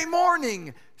Sunday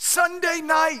morning, Sunday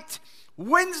night,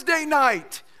 Wednesday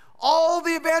night, all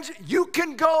the events. You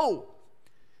can go.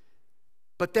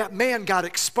 But that man got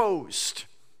exposed.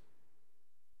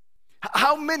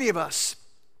 How many of us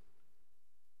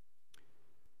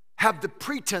have the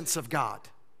pretense of God,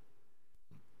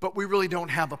 but we really don't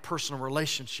have a personal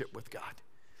relationship with God?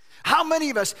 How many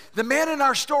of us, the man in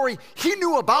our story, he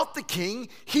knew about the king,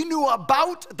 he knew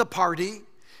about the party,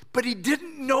 but he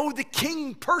didn't know the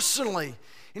king personally.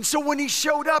 And so when he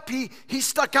showed up, he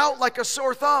stuck out like a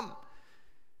sore thumb.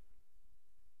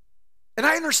 And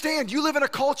I understand you live in a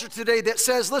culture today that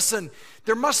says, listen,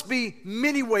 there must be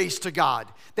many ways to God.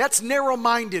 That's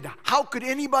narrow-minded. How could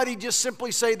anybody just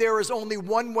simply say there is only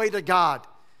one way to God?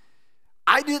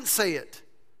 I didn't say it.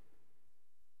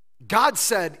 God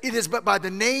said, it is but by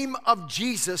the name of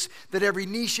Jesus that every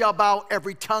knee shall bow,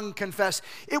 every tongue confess.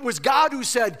 It was God who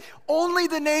said, only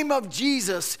the name of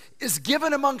Jesus is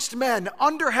given amongst men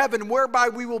under heaven whereby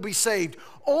we will be saved.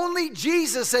 Only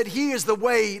Jesus said he is the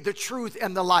way, the truth,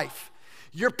 and the life.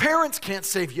 Your parents can't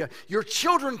save you. Your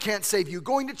children can't save you.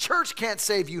 Going to church can't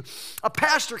save you. A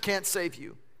pastor can't save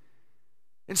you.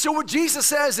 And so what Jesus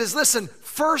says is, listen,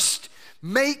 first,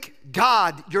 make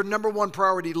God your number one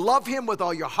priority. Love him with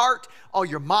all your heart, all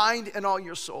your mind, and all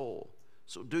your soul.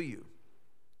 So do you?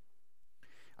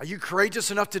 Are you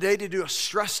courageous enough today to do a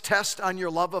stress test on your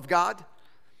love of God?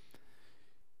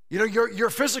 You know, your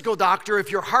physical doctor,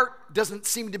 if your heart doesn't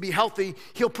seem to be healthy,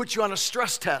 he'll put you on a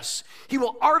stress test. He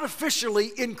will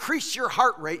artificially increase your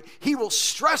heart rate. He will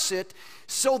stress it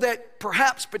so that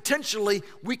perhaps, potentially,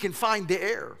 we can find the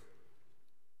error.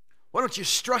 Why don't you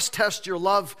stress test your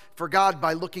love for God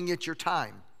by looking at your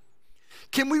time?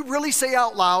 Can we really say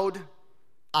out loud,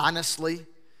 honestly,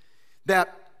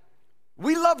 that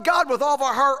we love God with all of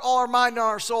our heart, all our mind, and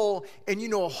our soul, and you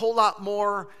know a whole lot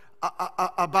more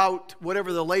about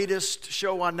whatever the latest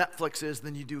show on Netflix is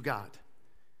than you do God?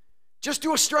 Just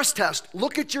do a stress test.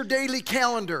 Look at your daily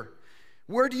calendar.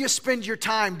 Where do you spend your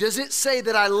time? Does it say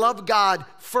that I love God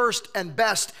first and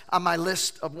best on my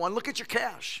list of one? Look at your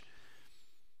cash.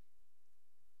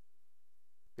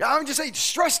 Yeah, I'm just saying,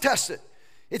 stress test it.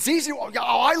 It's easy. Oh,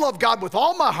 I love God with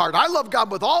all my heart. I love God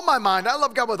with all my mind. I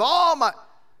love God with all my...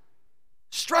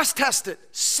 Stress test it.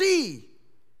 See.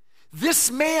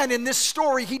 This man in this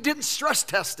story, he didn't stress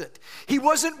test it. He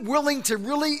wasn't willing to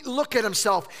really look at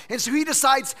himself. And so he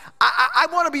decides, I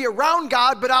want to be around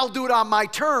God, but I'll do it on my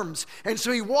terms. And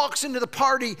so he walks into the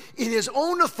party in his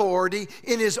own authority,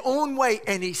 in his own way,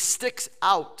 and he sticks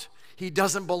out. He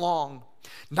doesn't belong.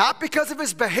 Not because of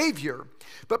his behavior,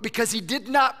 but because he did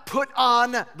not put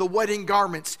on the wedding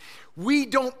garments. We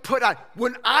don't put on.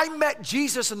 When I met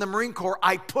Jesus in the Marine Corps,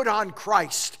 I put on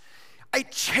Christ. I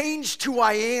changed who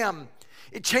I am.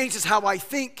 It changes how I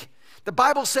think. The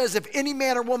Bible says if any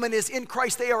man or woman is in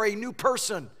Christ, they are a new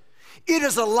person. It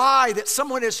is a lie that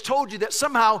someone has told you that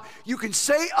somehow you can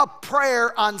say a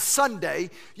prayer on Sunday,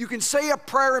 you can say a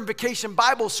prayer in Vacation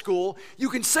Bible School, you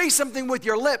can say something with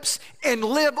your lips and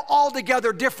live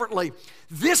altogether differently.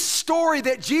 This story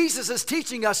that Jesus is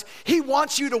teaching us, he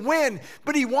wants you to win,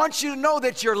 but he wants you to know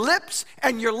that your lips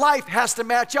and your life has to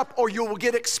match up or you will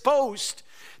get exposed.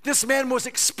 This man was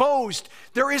exposed.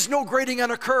 There is no grading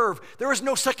on a curve. There is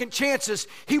no second chances.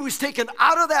 He was taken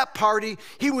out of that party.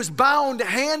 He was bound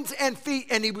hands and feet,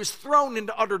 and he was thrown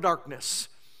into utter darkness.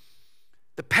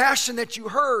 The passion that you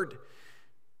heard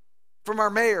from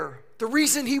our mayor, the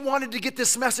reason he wanted to get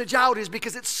this message out is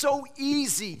because it's so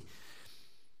easy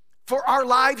for our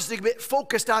lives to get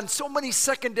focused on so many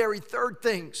secondary, third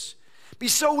things. It'd be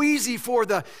so easy for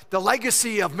the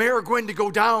legacy of Mayor Gwynn to go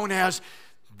down as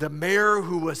the mayor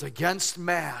who was against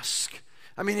masks.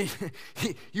 I mean,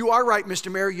 you are right,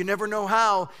 Mr. Mayor. You never know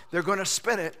how they're going to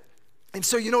spin it. And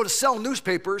so, to sell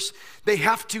newspapers, they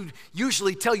have to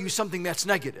usually tell you something that's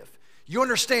negative. You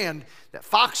understand that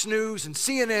Fox News and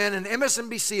CNN and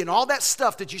MSNBC and all that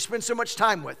stuff that you spend so much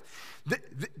time with,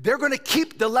 they're going to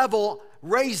keep the level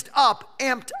raised up,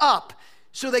 amped up,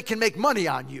 so they can make money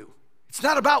on you. It's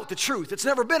not about the truth. It's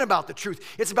never been about the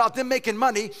truth. It's about them making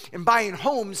money and buying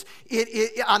homes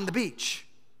on the beach.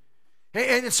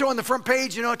 And so on the front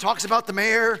page, it talks about the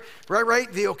mayor, right?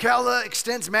 The Ocala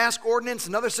extends mask ordinance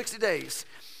another 60 days.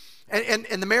 And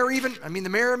the mayor the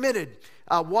mayor admitted,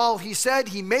 while he said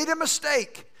he made a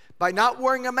mistake by not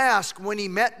wearing a mask when he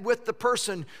met with the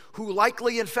person who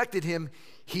likely infected him,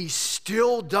 he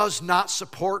still does not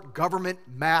support government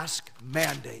mask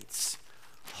mandates.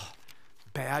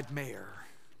 Bad mayor.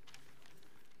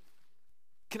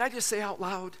 Can I just say out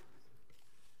loud,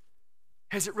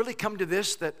 has it really come to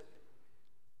this that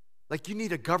you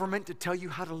need a government to tell you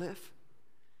how to live?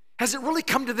 Has it really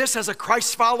come to this as a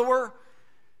Christ follower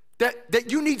that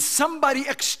you need somebody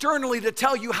externally to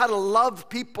tell you how to love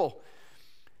people?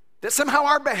 That somehow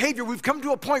our behavior, we've come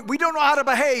to a point we don't know how to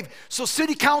behave, so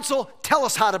city council, tell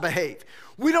us how to behave.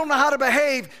 We don't know how to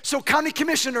behave, so county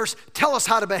commissioners tell us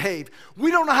how to behave.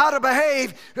 We don't know how to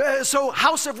behave, so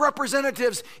House of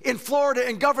Representatives in Florida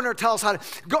and governor tell us how to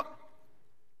go.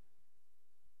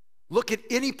 Look at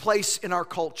any place in our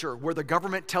culture where the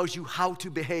government tells you how to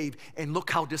behave, and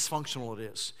look how dysfunctional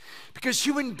it is. Because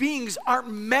human beings aren't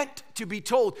meant to be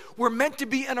told. We're meant to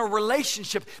be in a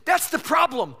relationship. That's the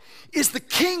problem, is the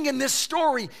king in this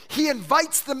story, he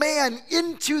invites the man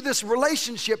into this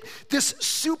relationship, this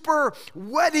super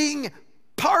wedding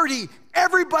party.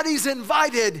 Everybody's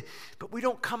invited, but we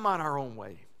don't come on our own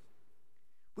way.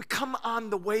 We come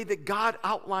on the way that God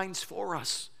outlines for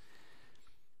us.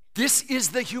 This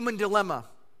is the human dilemma.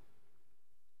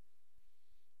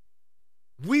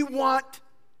 We want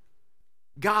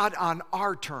God on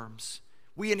our terms.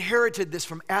 We inherited this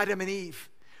from Adam and Eve.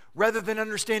 Rather than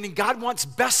understanding God wants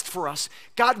best for us,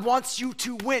 God wants you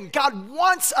to win. God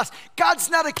wants us. God's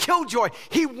not a killjoy.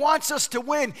 He wants us to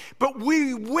win. But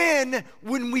we win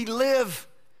when we live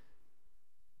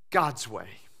God's way.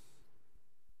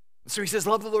 So he says,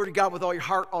 love the Lord your God with all your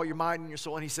heart, all your mind, and your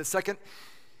soul. And he says, second,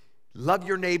 love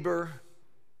your neighbor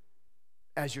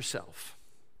as yourself.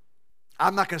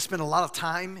 I'm not going to spend a lot of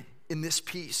time in this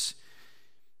piece,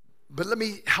 but let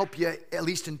me help you at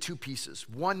least in two pieces.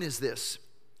 One is this,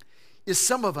 is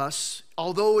some of us,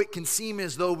 although it can seem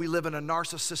as though we live in a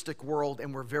narcissistic world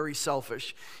and we're very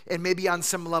selfish, and maybe on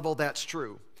some level that's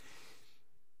true,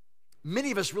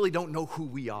 many of us really don't know who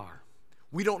we are.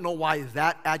 We don't know why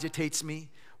that agitates me,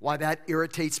 why that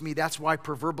irritates me. That's why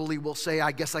proverbially we'll say,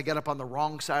 I guess I got up on the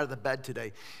wrong side of the bed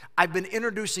today. I've been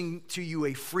introducing to you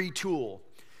a free tool.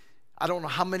 I don't know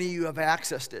how many of you have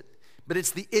accessed it, but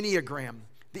it's the Enneagram.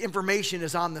 The information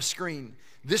is on the screen.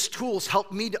 This tool's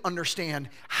helped me to understand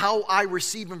how I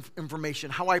receive information,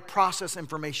 how I process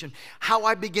information, how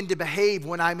I begin to behave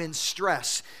when I'm in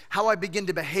stress, how I begin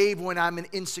to behave when I'm in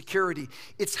insecurity.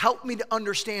 It's helped me to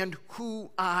understand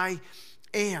who I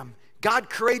am.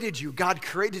 God created you. God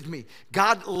created me.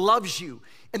 God loves you.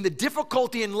 And the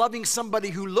difficulty in loving somebody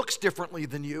who looks differently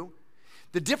than you,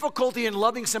 the difficulty in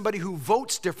loving somebody who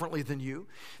votes differently than you,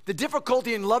 the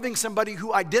difficulty in loving somebody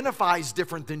who identifies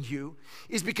different than you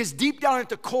is because deep down at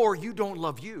the core, you don't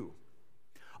love you.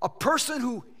 A person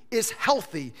who is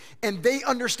healthy and they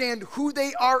understand who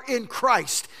they are in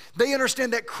Christ, they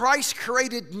understand that Christ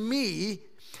created me,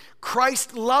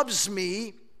 Christ loves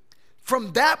me.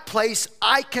 From that place,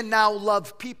 I can now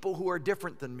love people who are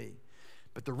different than me.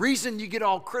 But the reason you get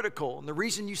all critical, and the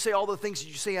reason you say all the things that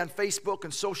you say on Facebook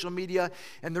and social media,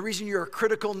 and the reason you're a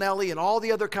critical Nelly and all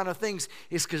the other kind of things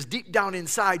is because deep down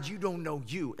inside, you don't know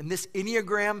you. And this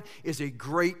Enneagram is a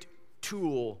great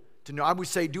tool to know. I would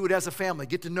say do it as a family.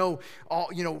 Get to know all,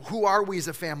 who are we as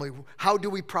a family? How do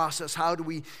we process? How do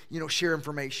we, share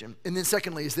information? And then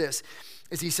secondly is this,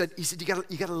 he said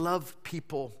you gotta love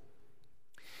people.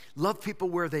 Love people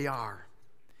where they are.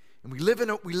 And we live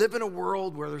in a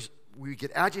world where we get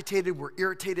agitated, we're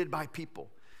irritated by people.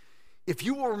 If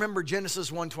you will remember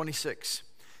Genesis 1:26,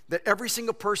 that every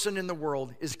single person in the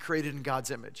world is created in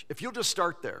God's image. If you'll just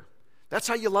start there, that's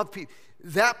how you love people.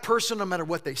 That person, no matter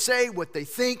what they say, what they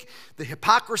think, the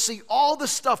hypocrisy, all the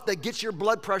stuff that gets your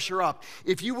blood pressure up,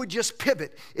 if you would just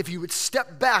pivot, if you would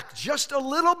step back just a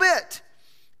little bit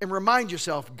and remind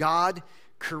yourself, God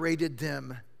created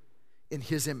them in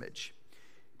his image.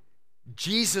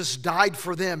 Jesus died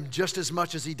for them just as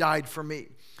much as he died for me.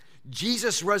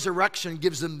 Jesus' resurrection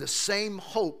gives them the same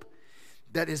hope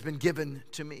that has been given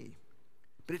to me.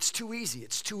 But it's too easy.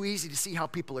 It's too easy to see how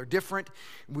people are different.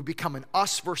 We become an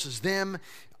us versus them.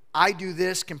 I do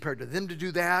this compared to them to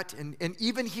do that. And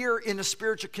even here in a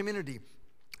spiritual community,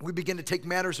 we begin to take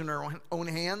matters in our own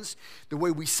hands, the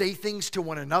way we say things to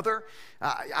one another.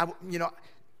 I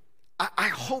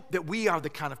hope that we are the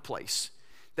kind of place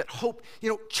that hope,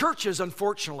 churches,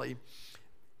 unfortunately,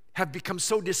 have become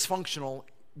so dysfunctional.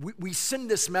 We send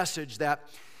this message that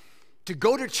to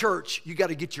go to church, you got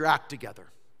to get your act together.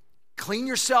 Clean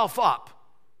yourself up,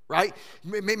 right?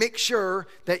 Make sure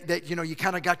that you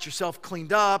kind of got yourself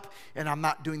cleaned up, and I'm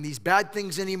not doing these bad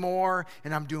things anymore,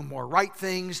 and I'm doing more right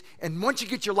things. And once you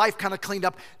get your life kind of cleaned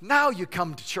up, now you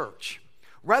come to church.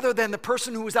 Rather than the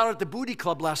person who was out at the booty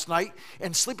club last night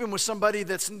and sleeping with somebody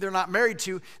they're not married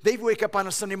to, they wake up on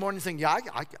a Sunday morning saying, yeah,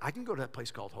 I can go to that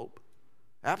place called Hope.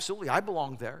 Absolutely, I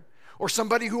belong there. Or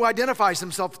somebody who identifies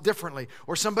himself differently,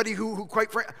 or somebody who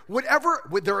quite frankly,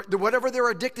 whatever they're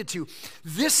addicted to.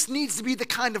 This needs to be the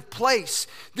kind of place.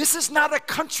 This is not a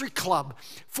country club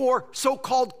for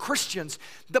so-called Christians.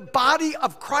 The body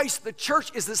of Christ, the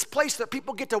church, is this place that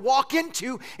people get to walk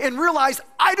into and realize,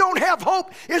 I don't have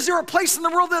hope. Is there a place in the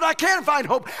world that I can find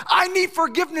hope? I need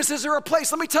forgiveness. Is there a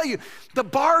place? Let me tell you, the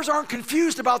bars aren't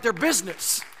confused about their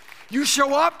business. You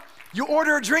show up, you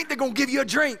order a drink, they're going to give you a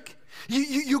drink.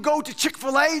 You go to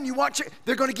Chick-fil-A and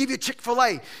they're going to give you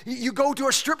Chick-fil-A. You go to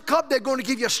a strip club, they're going to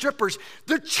give you strippers.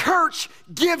 The church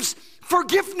gives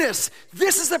forgiveness.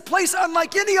 This is a place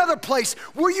unlike any other place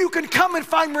where you can come and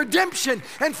find redemption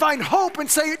and find hope and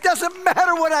say, it doesn't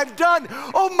matter what I've done.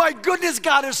 Oh my goodness,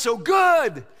 God is so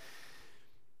good.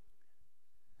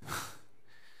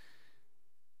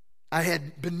 I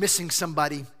had been missing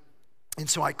somebody. And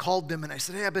so I called them and I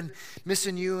said, hey, I've been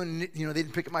missing you. And, they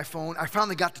didn't pick up my phone. I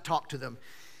finally got to talk to them.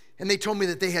 And they told me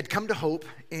that they had come to Hope.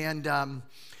 And,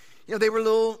 they were a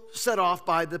little set off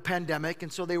by the pandemic.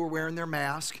 And so they were wearing their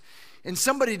mask. And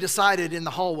somebody decided in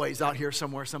the hallways out here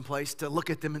somewhere, someplace, to look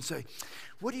at them and say,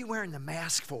 what are you wearing the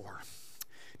mask for?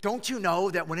 Don't you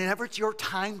know that whenever it's your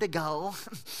time to go,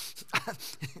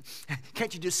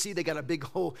 can't you just see they got a big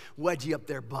hole wedgie up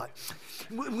their butt?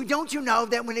 Don't you know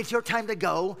that when it's your time to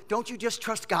go, don't you just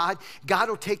trust God? God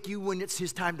will take you when it's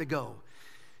his time to go.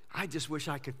 I just wish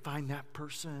I could find that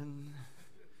person.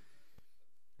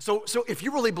 So if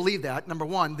you really believe that, number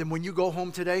one, then when you go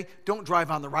home today, don't drive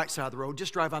on the right side of the road.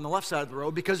 Just drive on the left side of the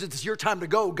road, because it's your time to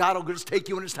go. God will just take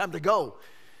you when it's time to go.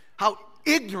 How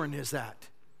ignorant is that?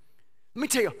 Let me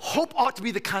tell you, Hope ought to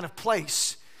be the kind of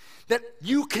place that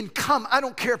you can come. I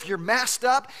don't care if you're masked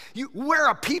up. You wear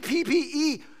a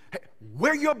PPE,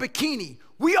 wear your bikini.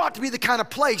 We ought to be the kind of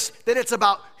place that it's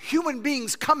about human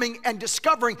beings coming and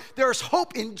discovering there's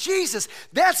hope in Jesus.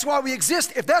 That's why we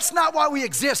exist. If that's not why we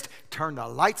exist, turn the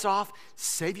lights off,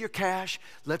 save your cash,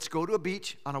 let's go to a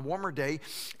beach on a warmer day.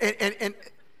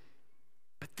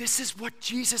 But this is what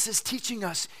Jesus is teaching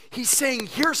us. He's saying,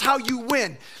 here's how you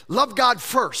win. Love God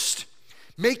first.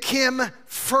 Make him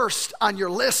first on your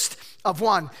list of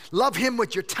one. Love him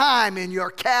with your time and your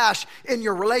cash and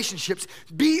your relationships.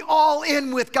 Be all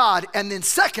in with God. And then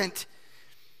second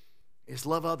is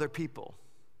love other people.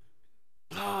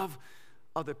 Love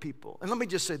other people. And let me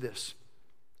just say this.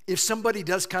 If somebody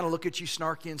does kind of look at you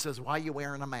snarky and says, why are you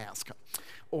wearing a mask?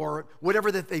 Or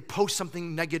whatever, that they post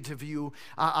something negative to you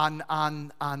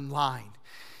online.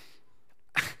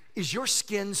 Is your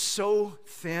skin so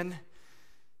thin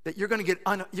that you're going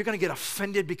to get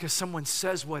offended because someone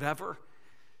says whatever?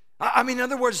 I mean, in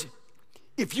other words,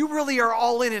 if you really are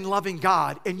all in loving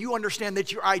God and you understand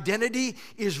that your identity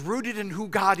is rooted in who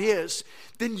God is,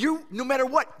 then you, no matter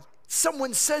what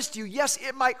someone says to you, yes,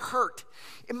 it might hurt.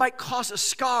 It might cause a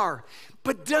scar,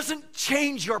 but doesn't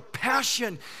change your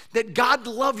passion that God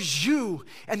loves you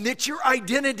and that your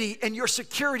identity and your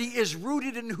security is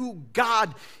rooted in who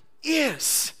God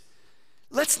is.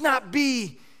 Let's not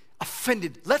be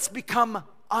offended. Let's become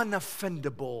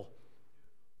unoffendable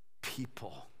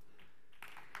people.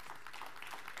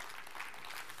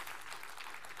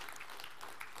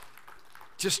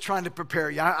 Just trying to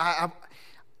prepare you.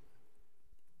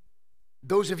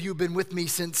 Those of you who've been with me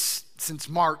since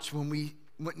March when we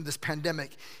went into this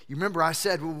pandemic, you remember I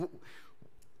said, well,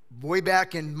 way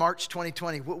back in March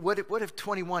 2020, what if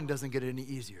 21 doesn't get any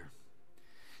easier?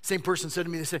 Same person said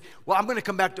to me, they said, well, I'm going to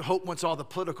come back to hope once all the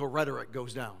political rhetoric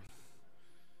goes down.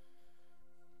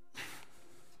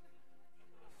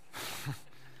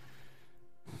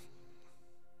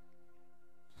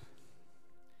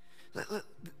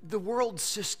 The world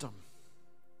system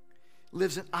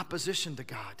lives in opposition to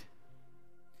God.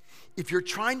 If you're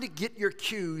trying to get your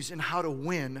cues in how to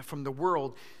win from the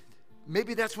world,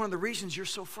 maybe that's one of the reasons you're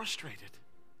so frustrated.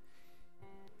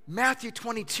 Matthew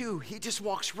 22, he just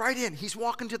walks right in. He's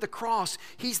walking to the cross.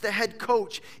 He's the head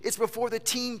coach. It's before the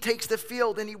team takes the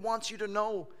field, and he wants you to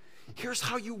know, here's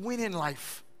how you win in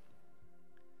life.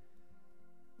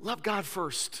 Love God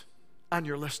first on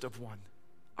your list of one.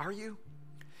 Are you?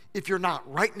 If you're not,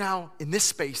 right now, in this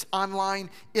space, online,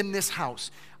 in this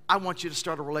house, I want you to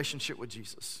start a relationship with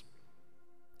Jesus.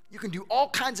 You can do all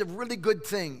kinds of really good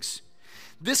things.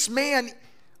 This man,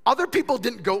 other people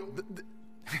didn't go.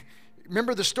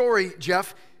 Remember the story,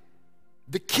 Jeff?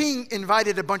 The king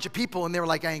invited a bunch of people, and they were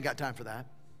like, I ain't got time for that.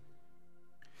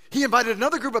 He invited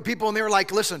another group of people, and they were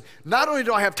like, listen, not only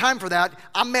do I have time for that,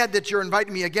 I'm mad that you're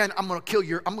inviting me again. I'm going to kill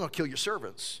your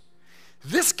servants.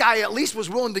 This guy at least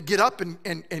was willing to get up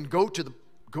and go to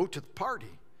the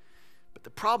party. But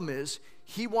the problem is,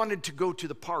 he wanted to go to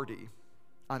the party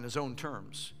on his own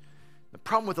terms. The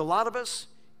problem with a lot of us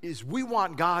is we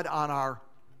want God on our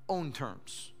own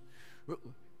terms.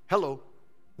 Hello,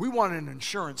 we want an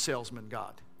insurance salesman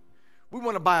God. We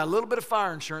want to buy a little bit of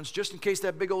fire insurance just in case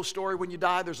that big old story when you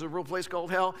die, there's a real place called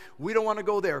hell. We don't want to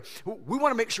go there. We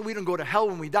want to make sure we don't go to hell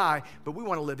when we die, but we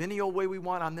want to live any old way we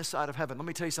want on this side of heaven. Let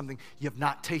me tell you something. You have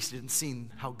not tasted and seen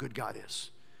how good God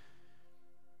is.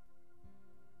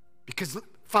 Because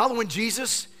following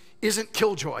Jesus isn't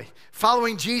killjoy.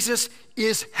 Following Jesus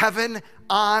is heaven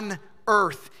on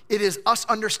earth. It is us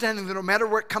understanding that no matter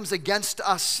what comes against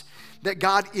us, that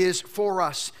God is for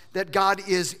us, that God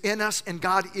is in us, and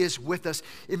God is with us.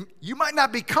 You might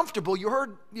not be comfortable. You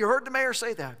heard the mayor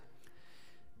say that.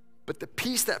 But the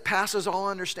peace that passes all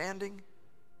understanding,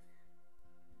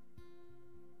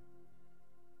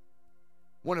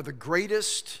 one of the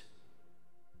greatest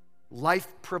life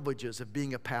privileges of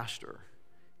being a pastor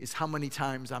is how many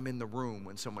times I'm in the room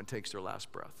when someone takes their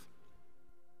last breath.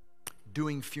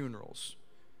 Doing funerals,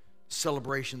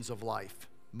 celebrations of life,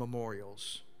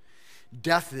 memorials.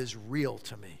 Death is real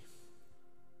to me.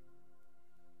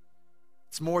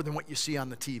 It's more than what you see on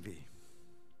the TV.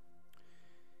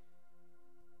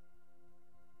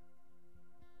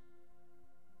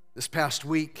 This past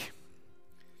week,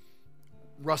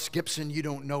 Russ Gibson, you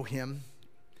don't know him,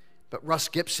 but Russ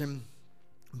Gibson,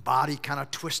 body kind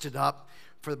of twisted up.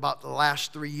 For about the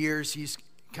last 3 years, he's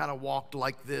kind of walked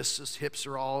like this. His hips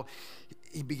are all,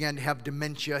 he began to have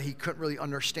dementia. He couldn't really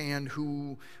understand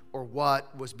who or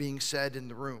what was being said in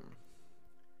the room.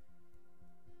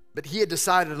 But he had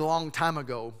decided a long time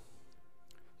ago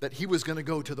that he was going to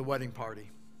go to the wedding party.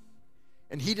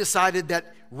 And he decided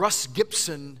that Russ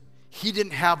Gibson, he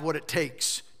didn't have what it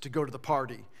takes to go to the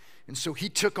party. And so he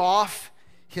took off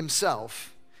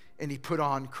himself and he put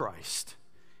on Christ.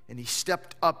 And he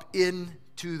stepped up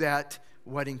into that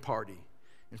wedding party.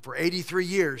 And for 83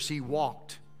 years, he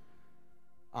walked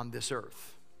on this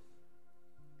earth.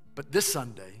 But this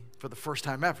Sunday, for the first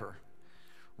time ever,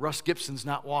 Russ Gibson's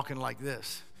not walking like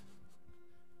this.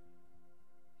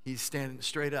 He's standing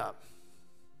straight up.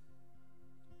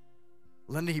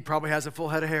 Linda, he probably has a full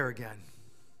head of hair again.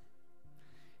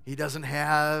 He doesn't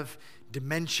have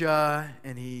dementia,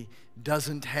 and he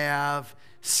doesn't have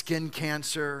skin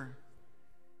cancer.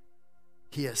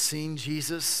 He has seen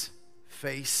Jesus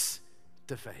face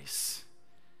to face.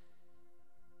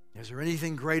 Is there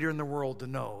anything greater in the world to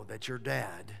know that your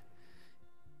dad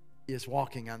is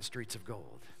walking on streets of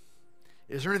gold?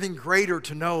 Is there anything greater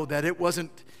to know that it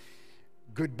wasn't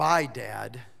goodbye,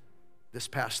 Dad, this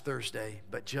past Thursday,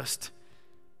 but just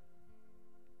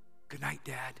good night,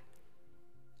 Dad.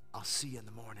 I'll see you in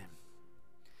the morning.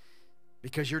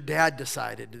 Because your dad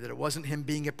decided that it wasn't him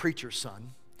being a preacher's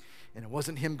son, and it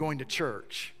wasn't him going to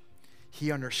church.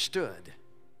 He understood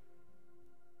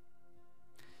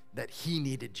that he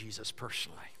needed Jesus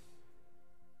personally.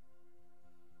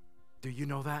 Do you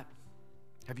know that?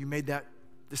 Have you made that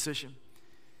decision?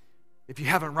 If you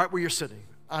haven't, right where you're sitting,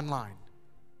 online,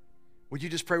 would you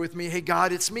just pray with me? Hey,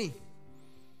 God, it's me.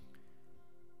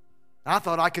 I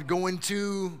thought I could go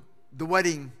into the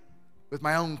wedding with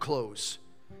my own clothes,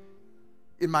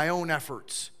 in my own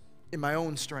efforts, in my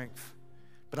own strength.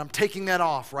 But I'm taking that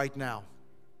off right now.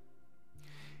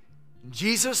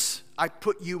 Jesus, I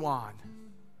put you on.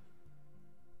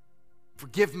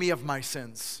 Forgive me of my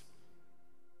sins.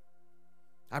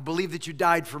 I believe that you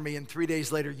died for me, and 3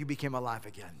 days later you became alive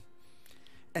again.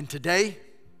 And today,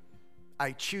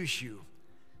 I choose you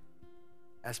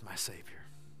as my Savior.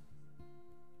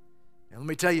 And let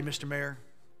me tell you, Mr. Mayor,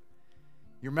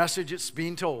 your message is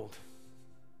being told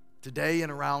today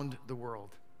and around the world.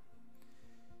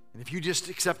 And if you just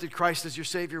accepted Christ as your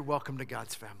Savior, welcome to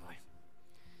God's family.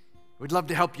 We'd love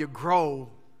to help you grow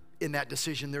in that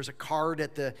decision. There's a card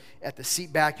at the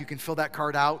seat back. You can fill that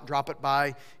card out, drop it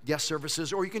by guest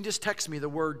services, or you can just text me the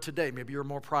word today. Maybe you're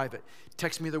more private.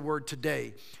 Text me the word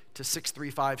today to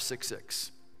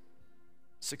 63566.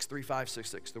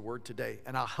 63566, the word today,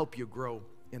 and I'll help you grow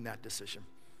in that decision.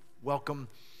 Welcome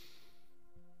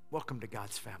to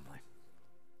God's family.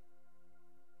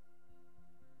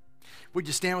 Would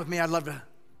you stand with me? I'd love to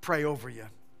pray over you.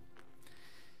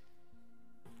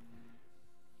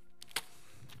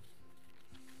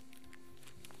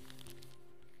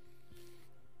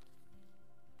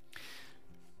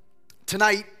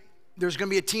 Tonight, there's going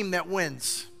to be a team that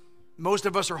wins. Most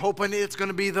of us are hoping it's going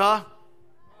to be the...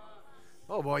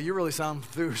 Oh boy, you really sound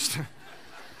enthused. Are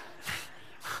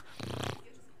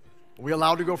we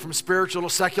allowed to go from spiritual to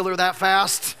secular that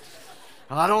fast?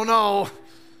 I don't know.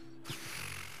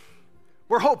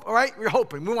 We're hoping, all right? We're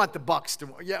hoping. We want the Bucks to,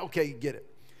 yeah, okay, you get it.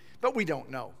 But we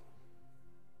don't know.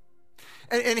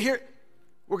 And here,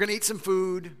 we're going to eat some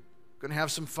food, going to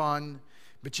have some fun.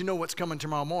 But you know what's coming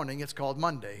tomorrow morning? It's called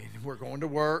Monday. We're going to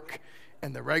work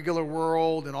and the regular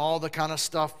world and all the kind of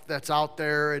stuff that's out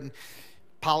there. And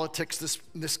politics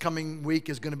this coming week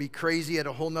is going to be crazy at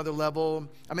a whole nother level.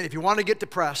 I mean, if you want to get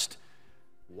depressed,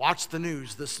 watch the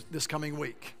news this coming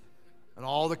week and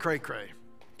all the cray-cray,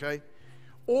 okay?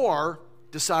 Or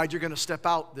decide you're going to step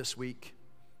out this week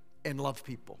and love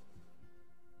people.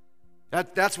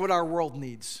 That's what our world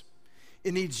needs.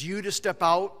 It needs you to step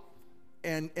out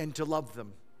and to love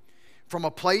them from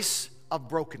a place of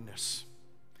brokenness.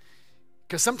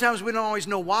 Because sometimes we don't always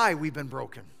know why we've been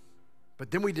broken. But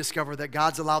then we discover that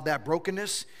God's allowed that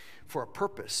brokenness for a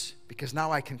purpose, because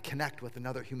now I can connect with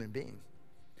another human being.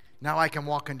 Now I can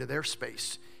walk into their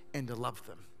space and to love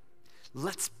them.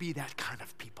 Let's be that kind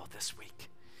of people this week,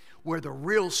 where the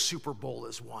real Super Bowl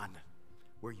is won,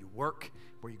 where you work,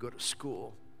 where you go to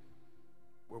school,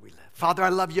 where we live. Father, I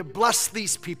love you. Bless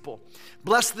these people.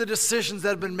 Bless the decisions that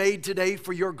have been made today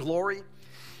for your glory.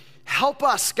 Help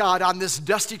us, God, on this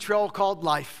dusty trail called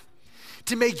life,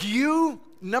 to make you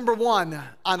number one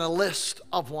on a list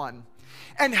of one.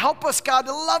 And help us, God,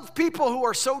 to love people who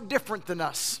are so different than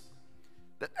us,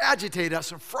 that agitate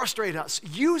us and frustrate us.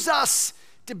 Use us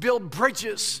to build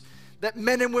bridges that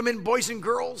men and women, boys and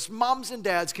girls, moms and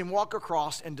dads can walk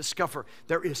across and discover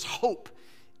there is hope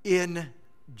in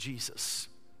Jesus.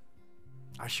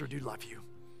 I sure do love you.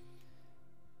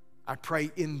 I pray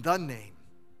in the name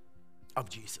of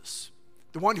Jesus,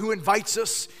 the one who invites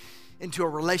us into a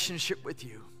relationship with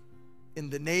you. In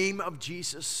the name of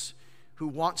Jesus, who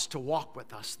wants to walk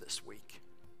with us this week.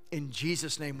 In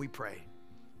Jesus' name we pray.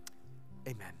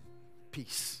 Amen.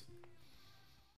 Peace.